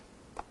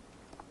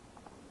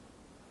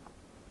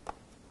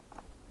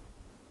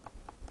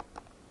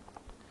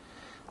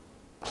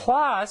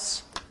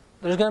 Plus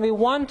there's going to be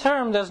one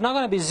term that's not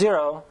going to be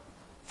 0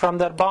 from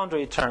that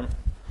boundary term.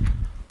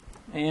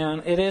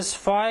 And it is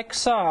phi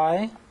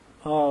xi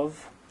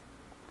of,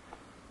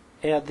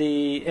 at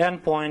the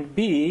endpoint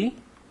b,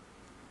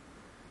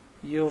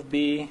 u of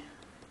b,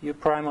 u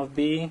prime of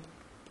b,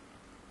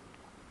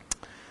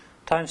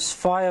 times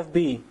phi of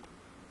b.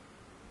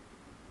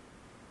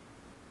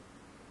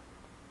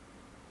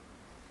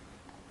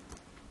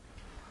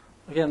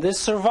 Again, this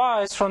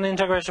survives from the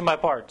integration by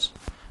parts.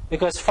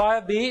 Because phi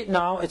of b,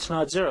 now it's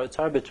not 0, it's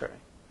arbitrary.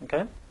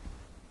 Okay?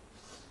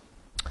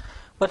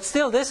 But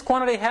still, this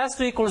quantity has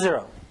to equal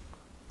 0.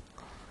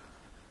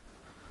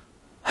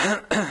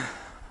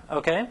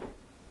 Okay?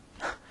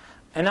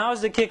 And now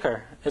is the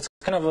kicker. It's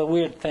kind of a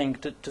weird thing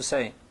to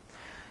say.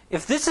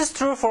 If this is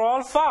true for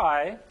all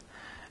phi,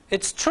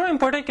 it's true in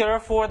particular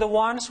for the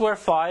ones where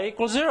phi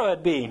equals 0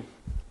 at b.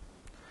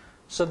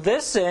 So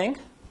this thing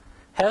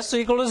has to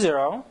equal to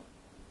 0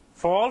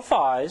 for all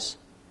phi's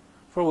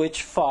for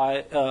which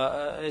phi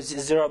is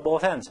 0 at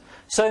both ends.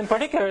 So in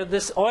particular,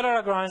 this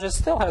Euler-Lagrange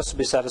still has to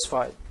be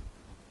satisfied.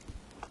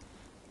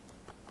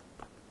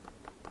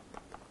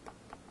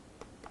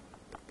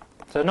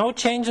 So no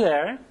change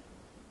there.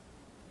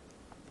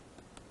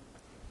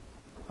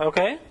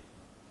 Okay?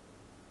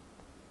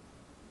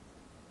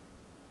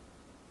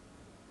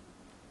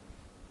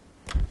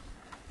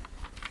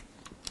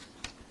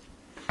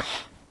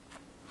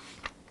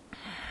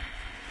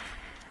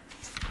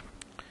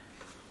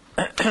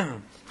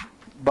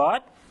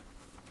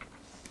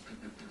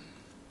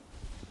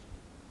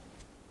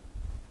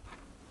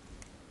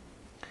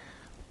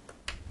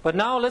 But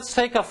now let's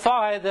take a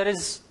phi that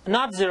is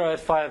not 0 at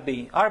phi of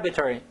b,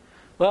 arbitrary.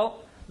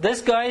 Well,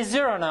 this guy is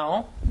 0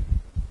 now.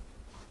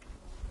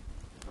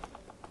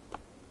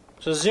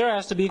 So 0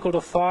 has to be equal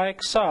to phi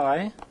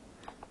xi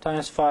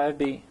times phi of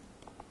b.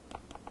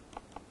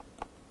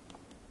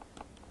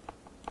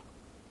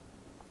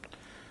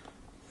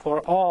 For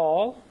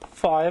all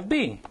phi of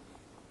b.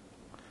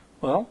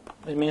 Well,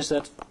 it means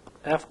that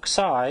f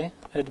xi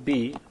at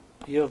b,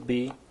 u of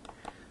b,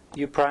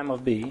 u prime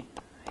of b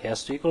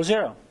has to equal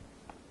 0.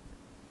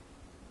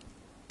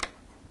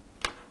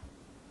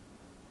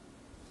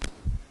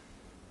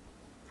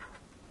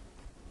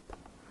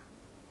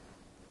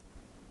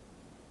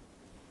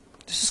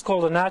 This is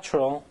called a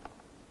natural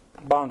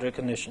boundary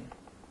condition.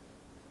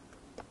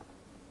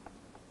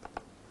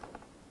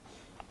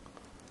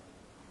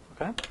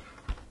 Okay?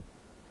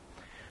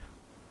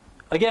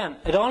 Again,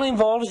 it only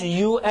involves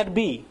u at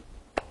b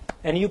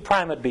and u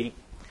prime at b.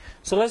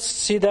 So let's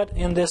see that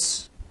in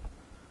this.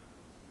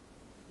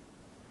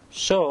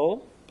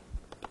 So,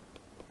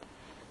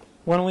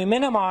 when we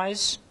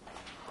minimize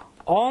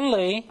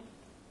only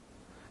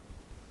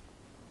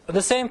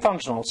the same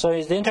functional, so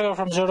it's the integral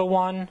from 0 to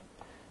 1,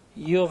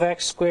 u of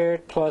x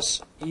squared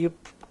plus u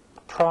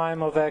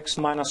prime of x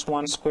minus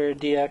 1 squared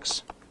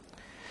dx.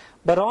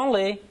 But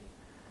only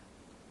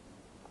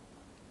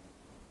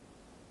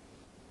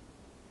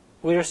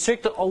we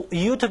restrict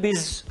u to be,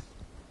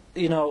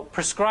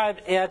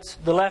 prescribed at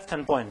the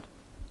left-hand point.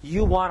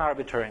 u1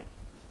 arbitrary.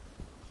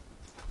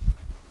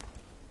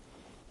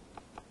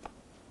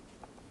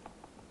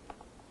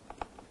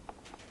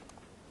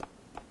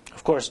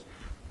 Of course,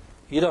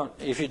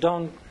 if you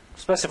don't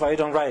specify, you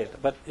don't write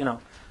it. But,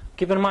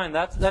 keep in mind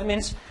that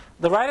means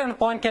the right-hand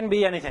point can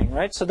be anything,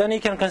 right? So then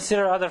you can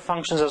consider other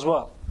functions as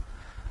well.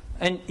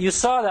 And you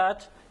saw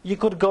that you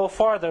could go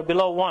farther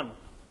below 1,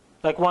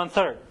 like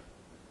 1/3.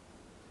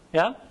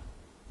 Yeah?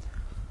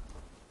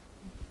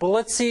 But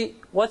let's see,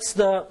 what's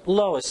the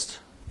lowest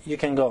you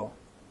can go?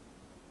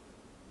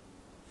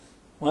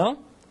 Well,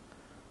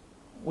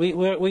 we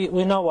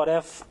know what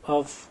f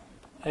of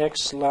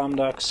x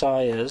lambda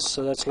xi is.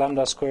 So that's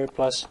lambda squared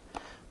plus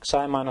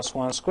xi minus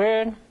 1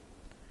 squared.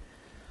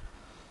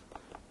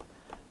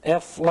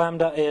 F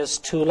lambda is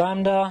 2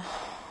 lambda.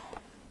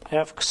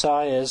 F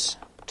xi is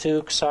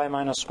 2 xi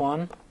minus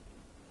 1.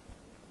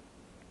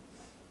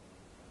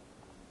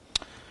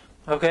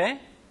 Okay?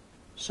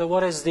 So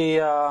what is the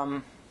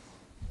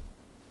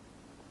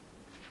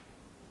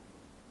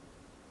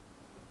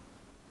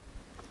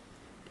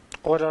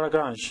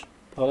Euler-Lagrange?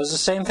 Well, it's the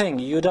same thing.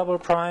 U double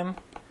prime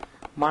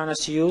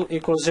minus u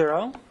equals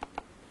 0.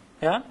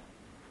 Yeah?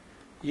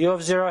 U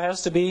of 0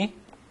 has to be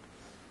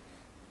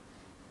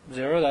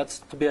 0. That's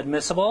to be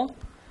admissible.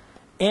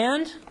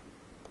 And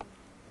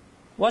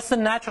what's the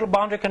natural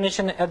boundary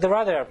condition at the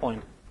right arrow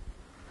point?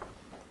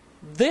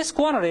 This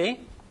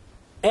quantity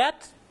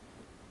at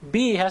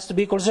b has to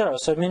be equal to 0.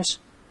 So it means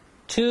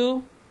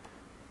 2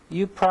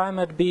 u prime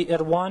at b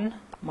at 1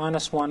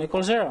 minus 1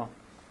 equals 0.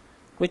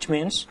 Which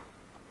means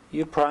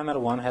u prime at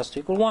 1 has to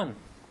equal 1.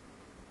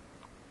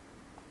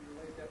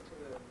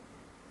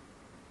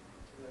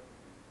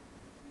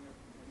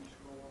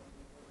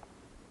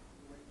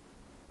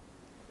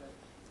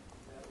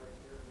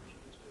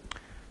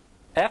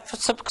 F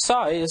sub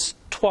xi is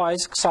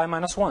twice xi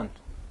minus 1.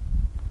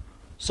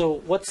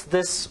 So what's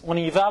this, when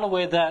you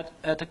evaluate that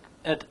at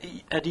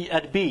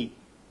b?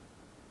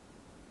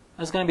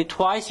 That's going to be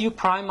twice u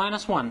prime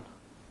minus 1.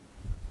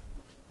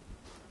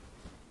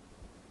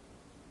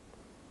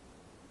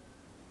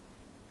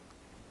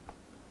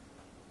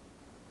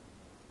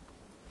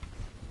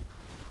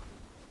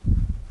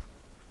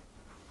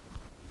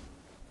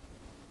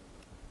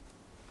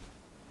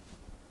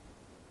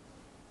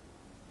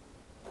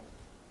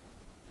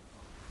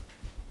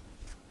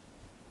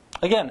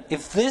 Again,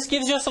 if this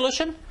gives you a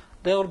solution,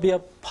 there would be a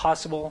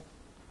possible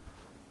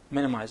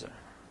minimizer,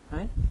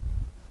 right?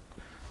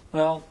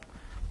 Well,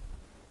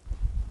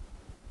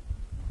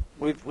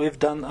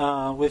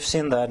 we've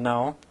seen that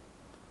now.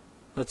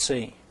 Let's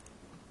see.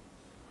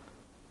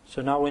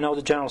 So now we know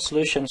the general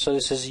solution. So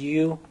this is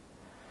u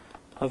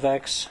of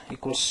x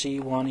equals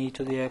c1 e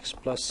to the x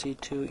plus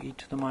c2 e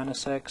to the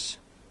minus x.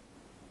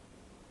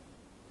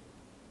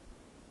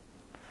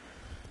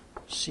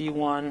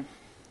 c1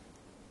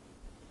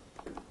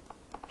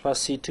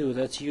 plus c2,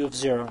 that's u of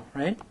 0,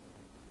 right?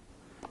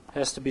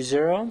 Has to be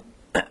 0.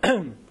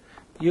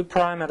 U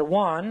prime at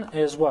 1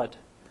 is what?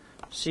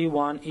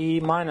 c1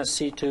 e minus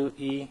c2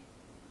 e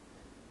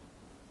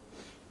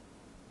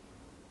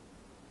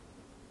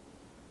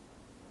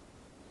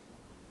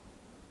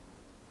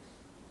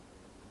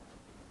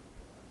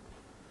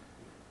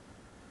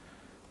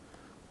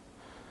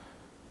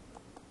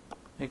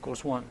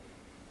equals 1,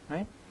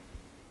 right?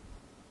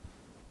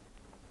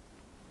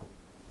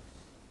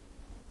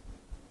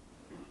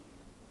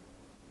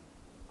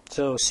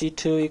 So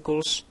c2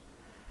 equals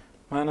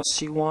minus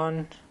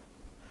c1,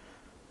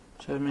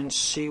 so it means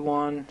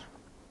c1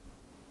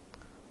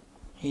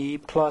 e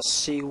plus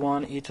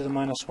c1 e to the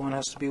minus 1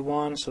 has to be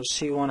 1, so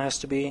c1 has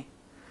to be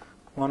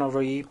 1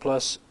 over e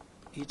plus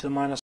e to the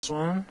minus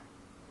 1,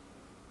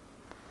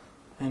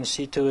 and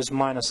c2 is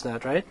minus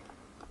that, right?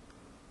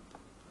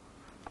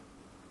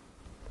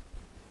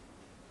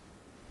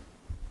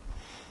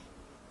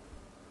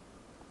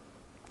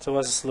 So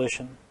what's the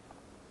solution?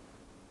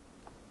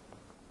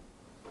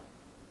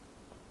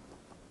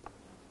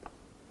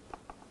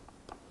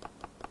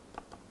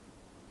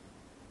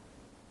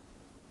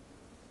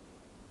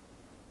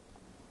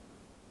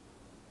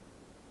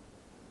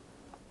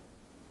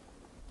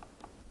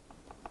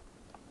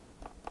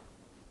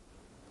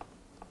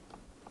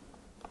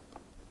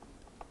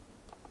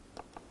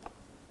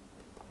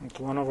 It's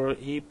 1 over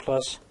e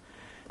plus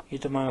e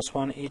to the minus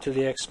 1, e to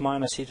the x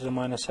minus e to the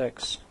minus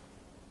x.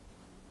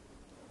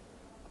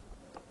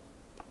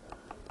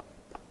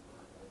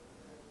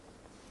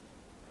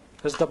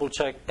 Let's double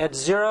check. At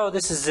 0,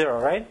 this is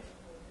 0, right?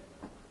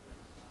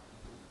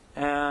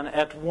 And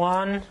at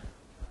 1,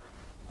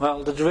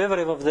 well, the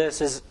derivative of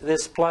this is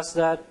this plus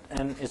that,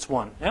 and it's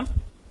 1, yeah?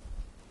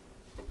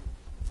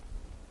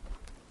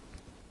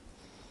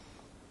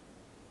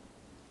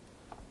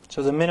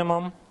 So the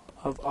minimum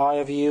of I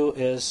of u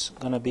is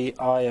going to be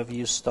I of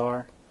u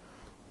star,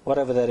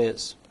 whatever that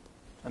is.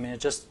 I mean,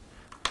 just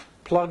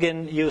plug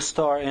in u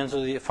star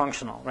into the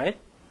functional, right?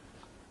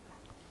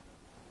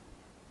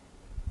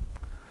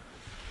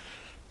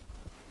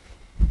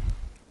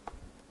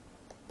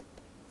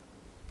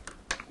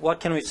 What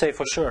can we say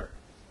for sure?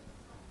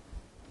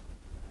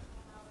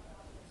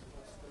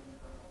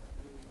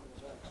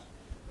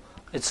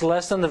 It's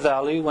less than the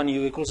value when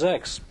u equals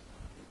x.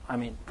 I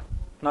mean,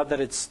 not that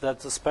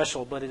that's a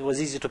special, but it was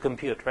easy to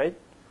compute, right?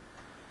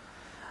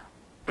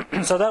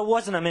 So that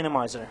wasn't a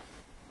minimizer.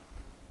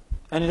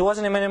 And it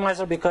wasn't a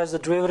minimizer because the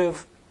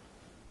derivative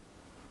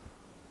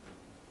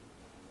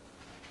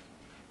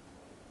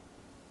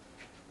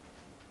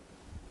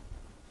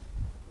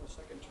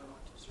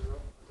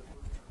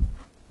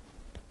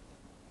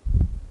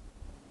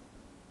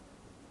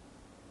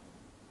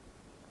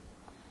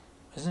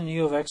isn't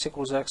u of x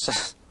equals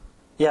x?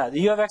 Yeah, the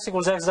u of x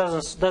equals x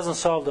doesn't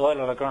solve the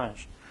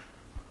Euler-Lagrange.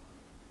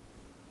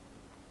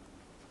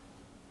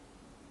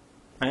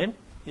 Right?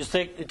 You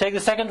take the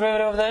second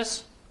derivative of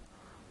this,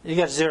 you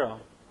get 0.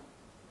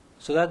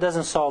 So that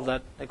doesn't solve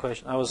that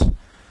equation. I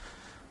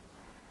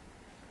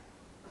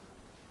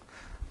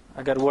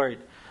got worried.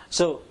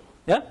 So,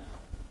 yeah?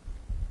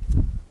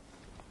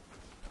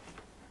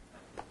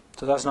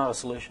 So that's not a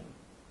solution.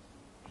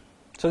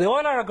 So the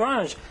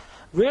Euler-Lagrange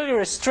really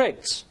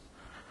restricts.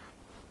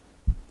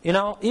 You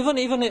know,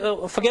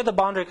 even forget the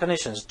boundary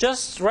conditions.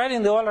 Just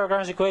writing the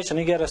Euler-Lagrange equation,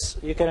 you get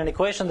an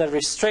equation that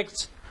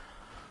restricts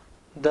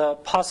the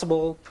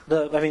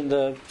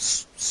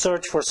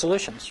search for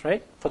solutions,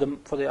 right? For the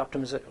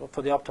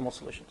optimal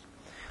solutions.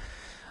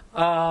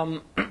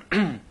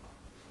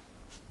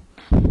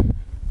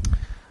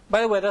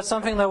 By the way, that's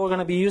something that we're going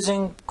to be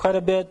using quite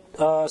a bit.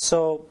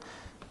 So,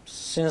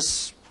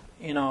 since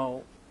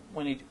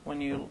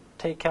when you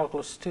take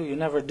calculus 2, you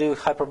never do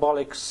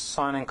hyperbolic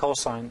sine and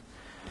cosine.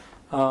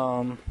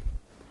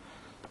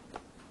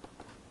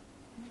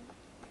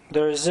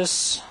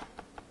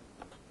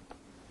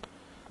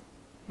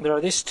 There are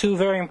these two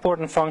very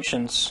important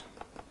functions: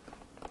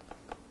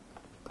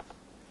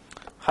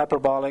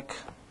 hyperbolic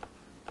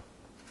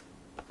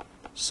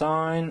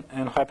sine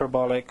and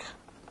hyperbolic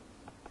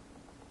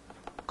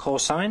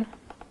cosine.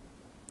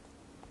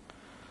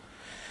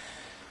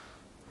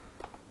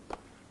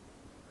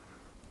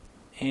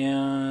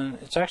 And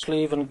it's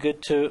actually even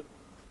good to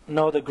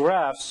know the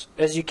graphs.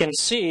 As you can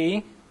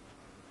see,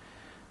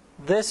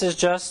 this is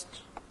just,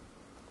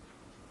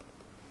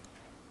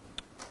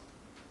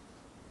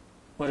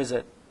 what is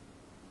it?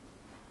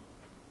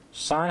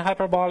 Sine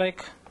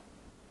hyperbolic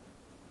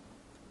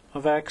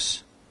of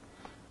x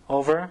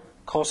over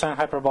cosine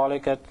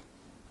hyperbolic at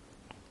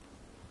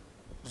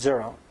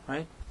 0,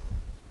 right?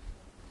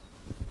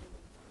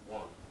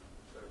 1.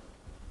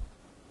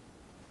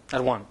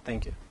 At 1,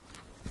 thank you.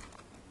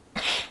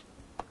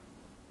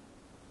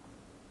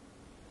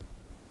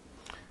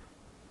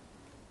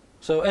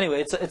 So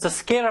anyway, it's a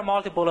scalar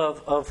multiple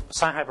of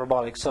sine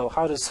hyperbolic. So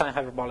how does sine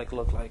hyperbolic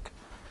look like?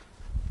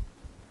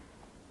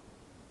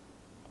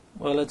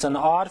 Well, it's an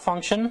odd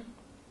function,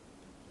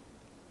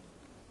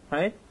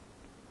 right?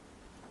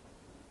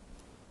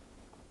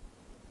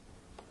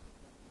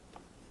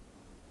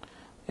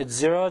 It's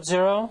 0 at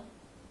 0,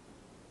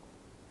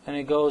 and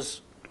it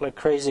goes like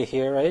crazy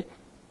here, right?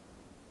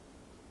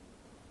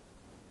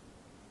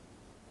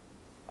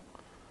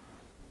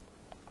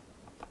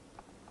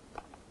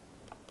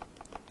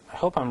 I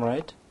hope I'm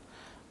right.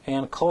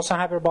 And cosine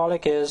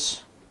hyperbolic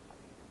is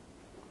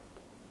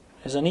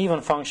an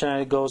even function,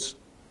 and it goes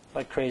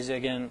like crazy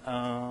again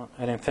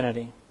at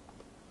infinity.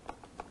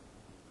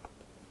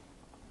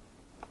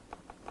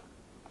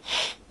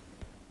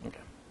 Okay.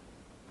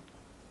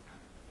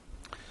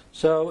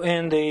 So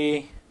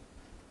the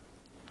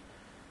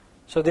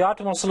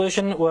optimal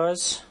solution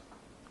was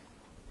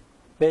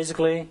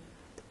basically,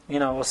 a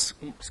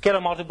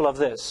scalar multiple of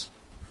this.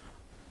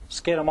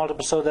 Scalar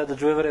multiple so that the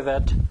derivative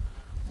at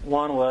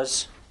 1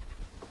 was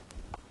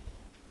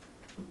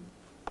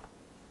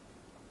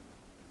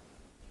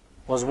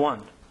was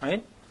 1,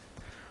 right?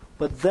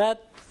 But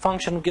that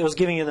function was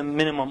giving you the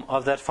minimum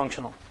of that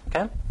functional.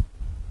 Okay.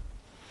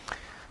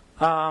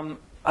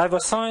 I've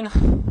assigned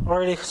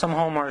already some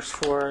homeworks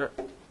for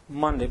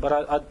Monday, but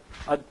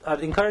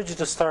I'd encourage you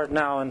to start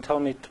now and tell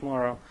me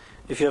tomorrow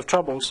if you have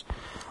troubles.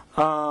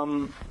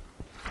 And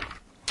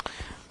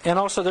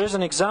also, there's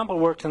an example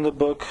worked in the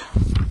book,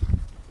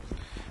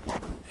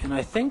 and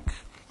I think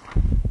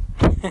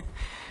I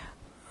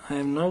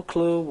have no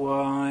clue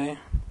why.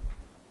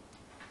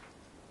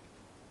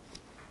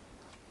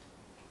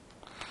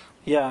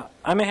 Yeah,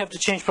 I may have to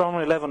change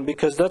problem 11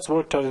 because that's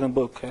worked out in the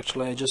book,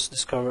 actually, I just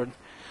discovered.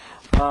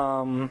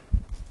 But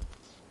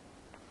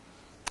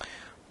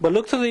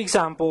look to the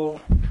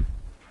examples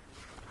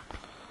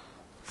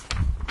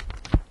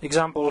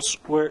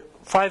where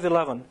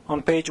 511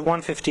 on page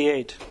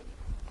 158.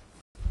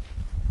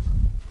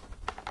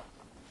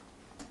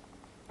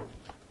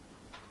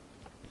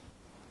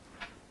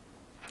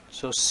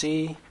 So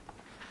see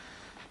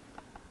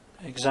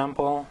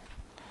example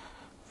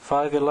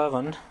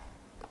 511,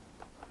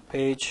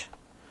 page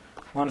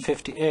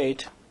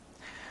 158,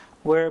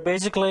 where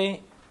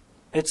basically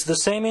it's the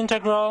same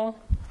integral,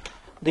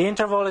 the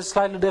interval is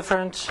slightly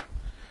different,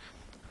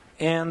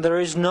 and there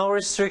is no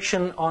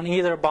restriction on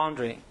either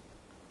boundary.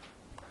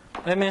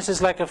 That means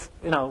it's like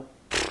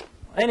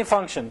any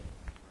function,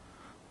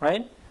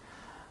 right?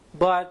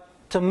 But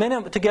to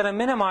get a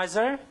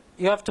minimizer,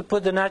 you have to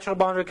put the natural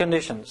boundary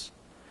conditions.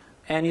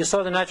 And you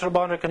saw the natural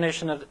boundary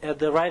condition at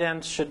the right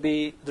end should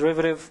be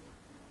derivative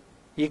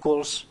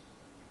equals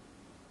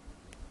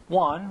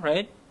 1,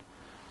 right?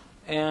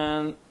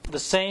 And the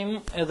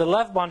same at the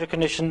left boundary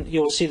condition,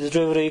 you'll see the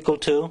derivative equal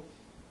to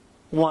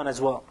 1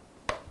 as well.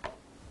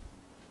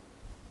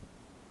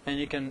 And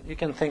you can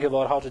think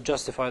about how to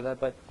justify that,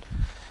 but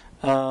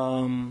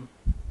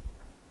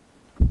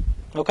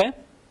okay.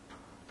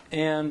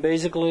 And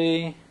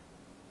basically,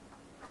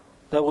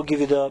 that will give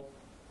you the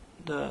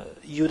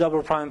u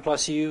double prime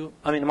plus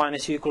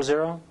minus u equals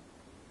 0,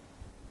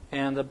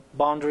 and the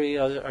boundary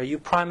are u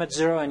prime at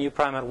 0 and u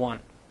prime at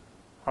 1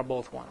 are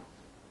both 1.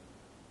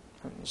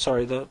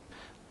 Sorry,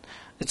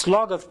 it's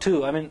log of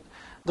 2. I mean,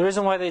 the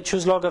reason why they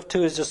choose log of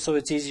 2 is just so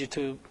it's easier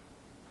to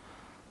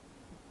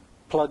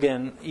plug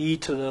in e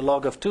to the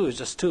log of 2 is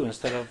just 2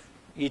 instead of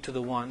e to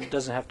the 1. It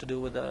doesn't have to do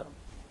with the...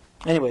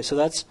 Anyway, so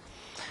that's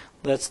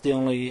the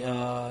only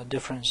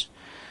difference.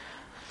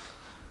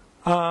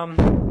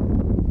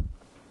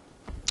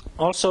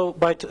 Also,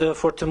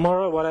 for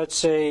tomorrow, what I'd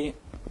say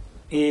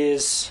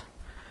is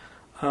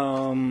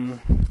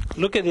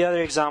look at the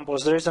other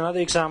examples. There is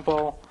another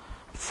example,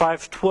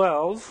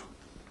 512.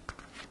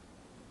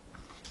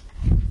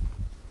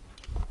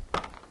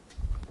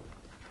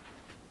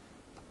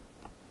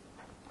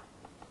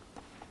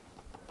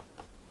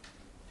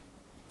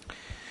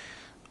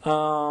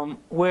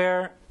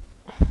 Where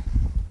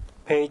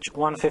page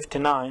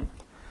 159,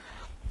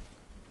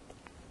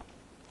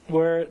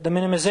 where the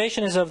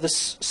minimization is of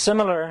this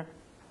similar,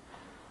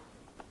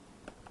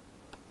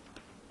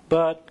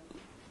 but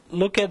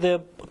look at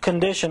the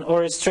condition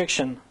or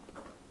restriction.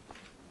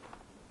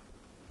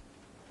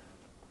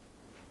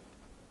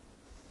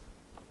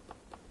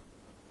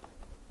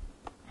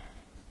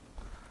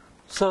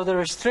 So the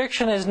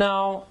restriction is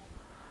now,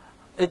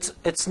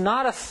 it's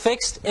not a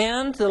fixed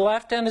end. The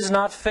left end is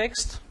not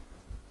fixed,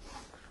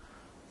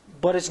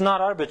 but it's not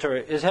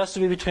arbitrary. It has to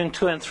be between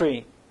 2 and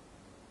 3.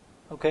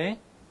 Okay?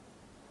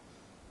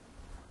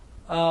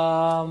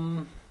 How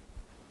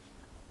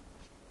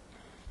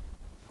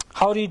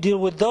do you deal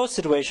with those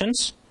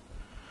situations?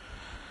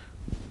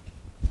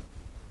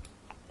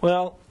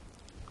 Well,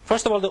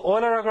 first of all, the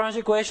Euler-Lagrange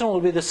equation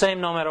will be the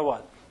same no matter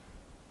what.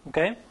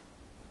 Okay?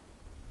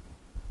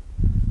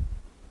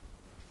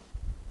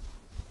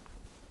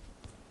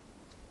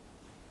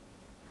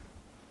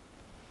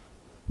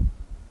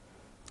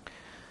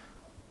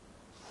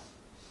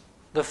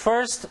 the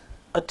first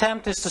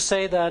attempt is to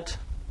say that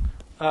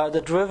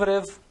the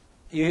derivative,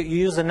 you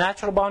use the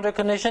natural boundary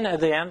condition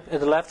at the end, at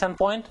the left-hand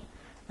point,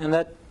 and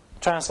that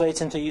translates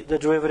into the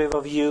derivative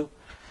of u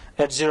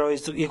at 0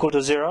 is equal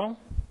to 0.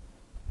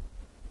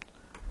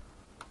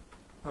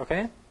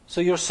 Okay?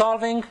 So you're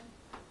solving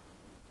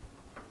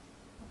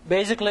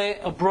basically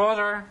a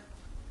broader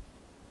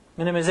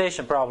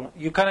minimization problem.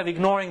 You're kind of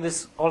ignoring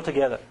this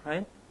altogether,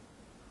 right?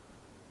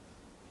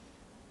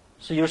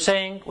 So you're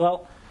saying,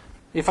 well,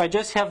 if I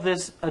just have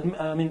this,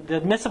 the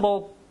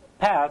admissible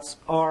paths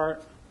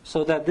are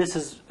so that this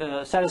is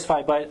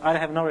satisfied by, I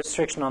have no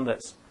restriction on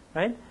this,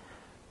 right?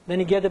 Then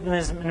you get the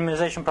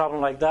minimization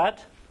problem like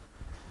that.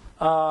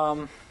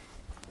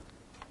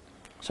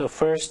 So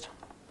first,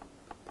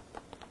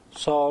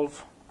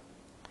 solve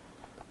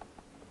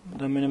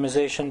the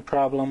minimization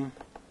problem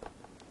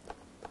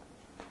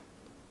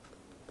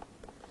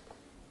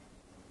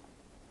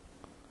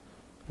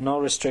no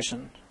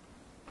restriction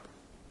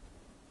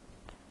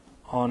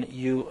on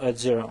u at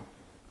 0.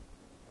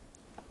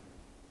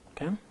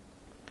 Okay?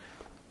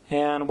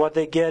 And what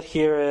they get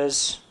here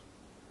is,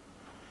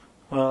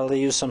 well, they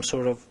use some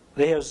sort of,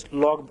 they have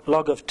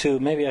log of 2.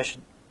 Maybe I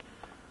should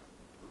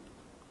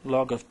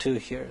log of 2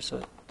 here.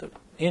 So the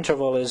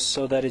interval is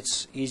so that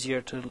it's easier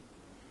to,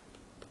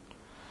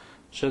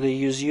 so they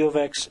use u of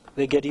x,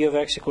 they get u of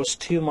x equals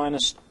 2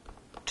 minus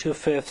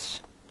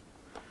 2/5,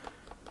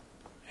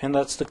 and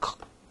that's the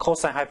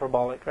cosine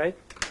hyperbolic, right?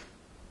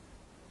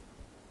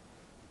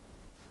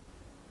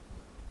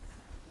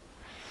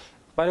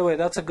 By the way,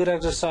 that's a good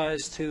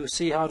exercise to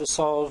see how to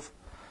solve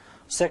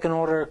second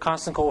order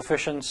constant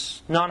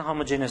coefficients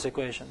non-homogeneous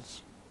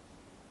equations.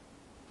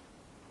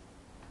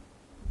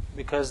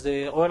 Because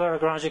the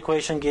Euler-Lagrange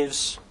equation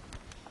gives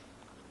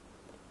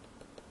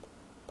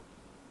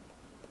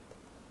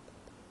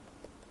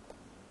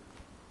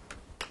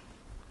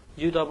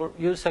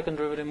u second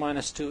derivative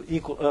minus u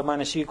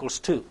equals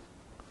 2,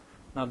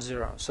 not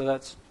 0. So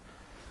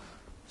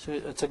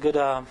it's a good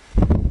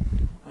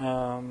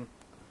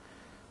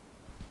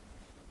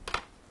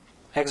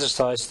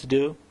exercise to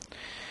do.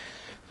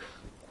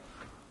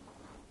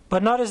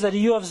 But notice that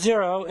u of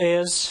 0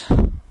 is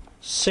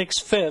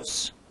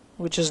 6/5,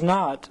 which is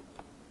not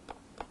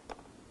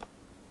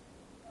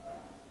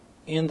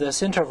in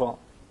this interval.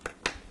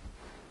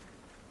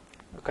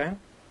 Okay?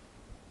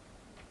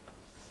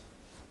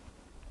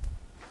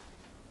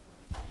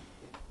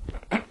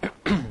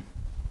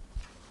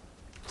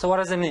 So what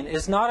does it mean?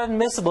 It's not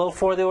admissible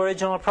for the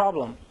original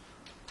problem.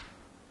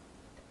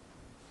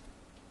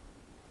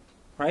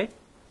 Right?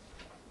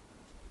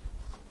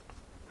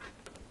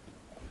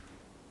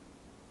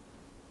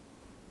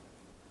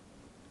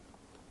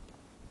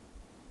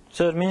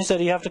 So it means that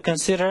you have to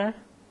consider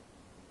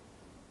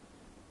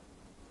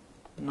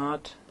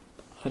not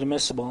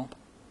admissible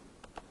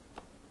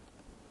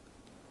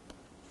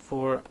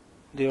for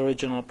the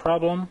original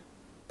problem.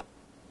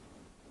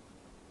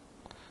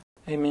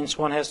 It means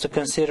one has to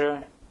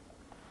consider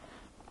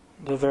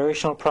the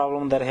variational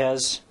problem that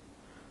has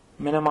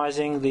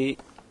minimizing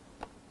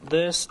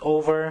this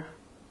over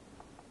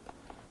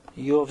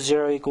u of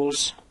 0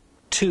 equals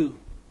 2.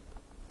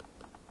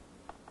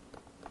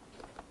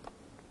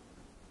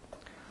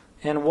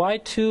 And why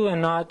 2 and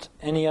not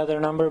any other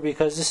number?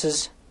 Because this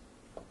is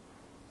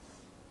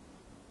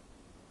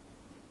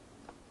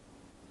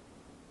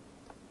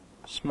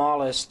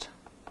smallest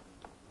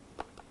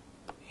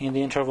in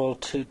the interval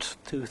 2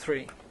 to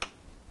 3.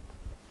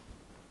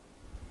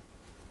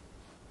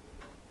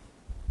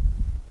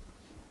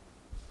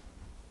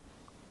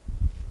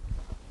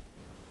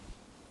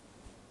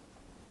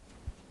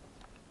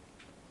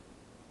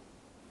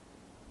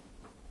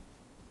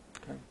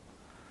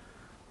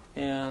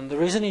 And the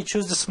reason you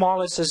choose the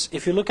smallest is,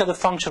 if you look at the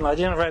functional, I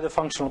didn't write the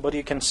functional, but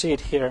you can see it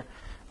here,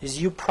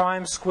 is u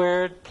prime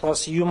squared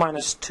plus u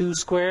minus 2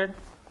 squared.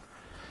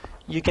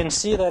 You can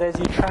see that as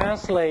you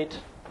translate,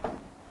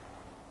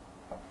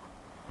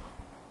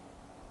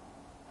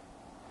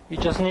 you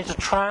just need to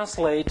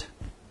translate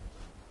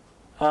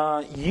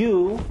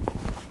u,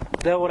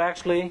 that would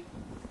actually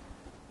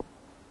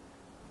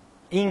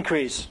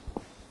increase.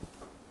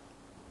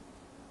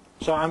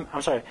 So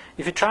I'm sorry.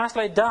 If you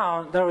translate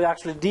down, that will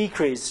actually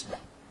decrease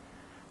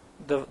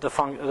the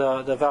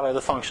value of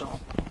the functional.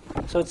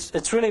 So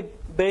it's really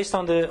based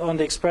on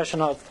the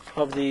expression of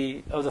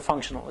the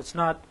functional. It's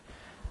not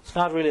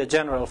really a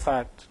general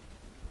fact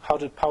how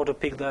to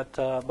pick that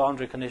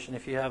boundary condition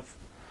if you have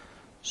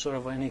sort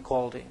of an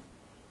inequality.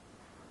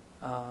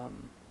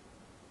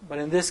 But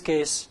in this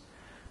case,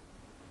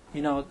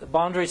 the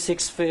boundary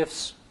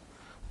 6/5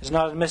 is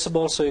not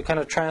admissible, so you kind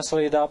of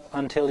translate it up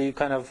until you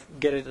kind of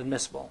get it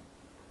admissible.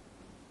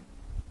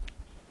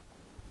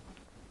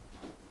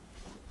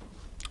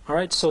 All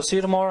right, so see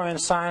you tomorrow in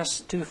Science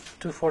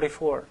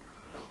 244.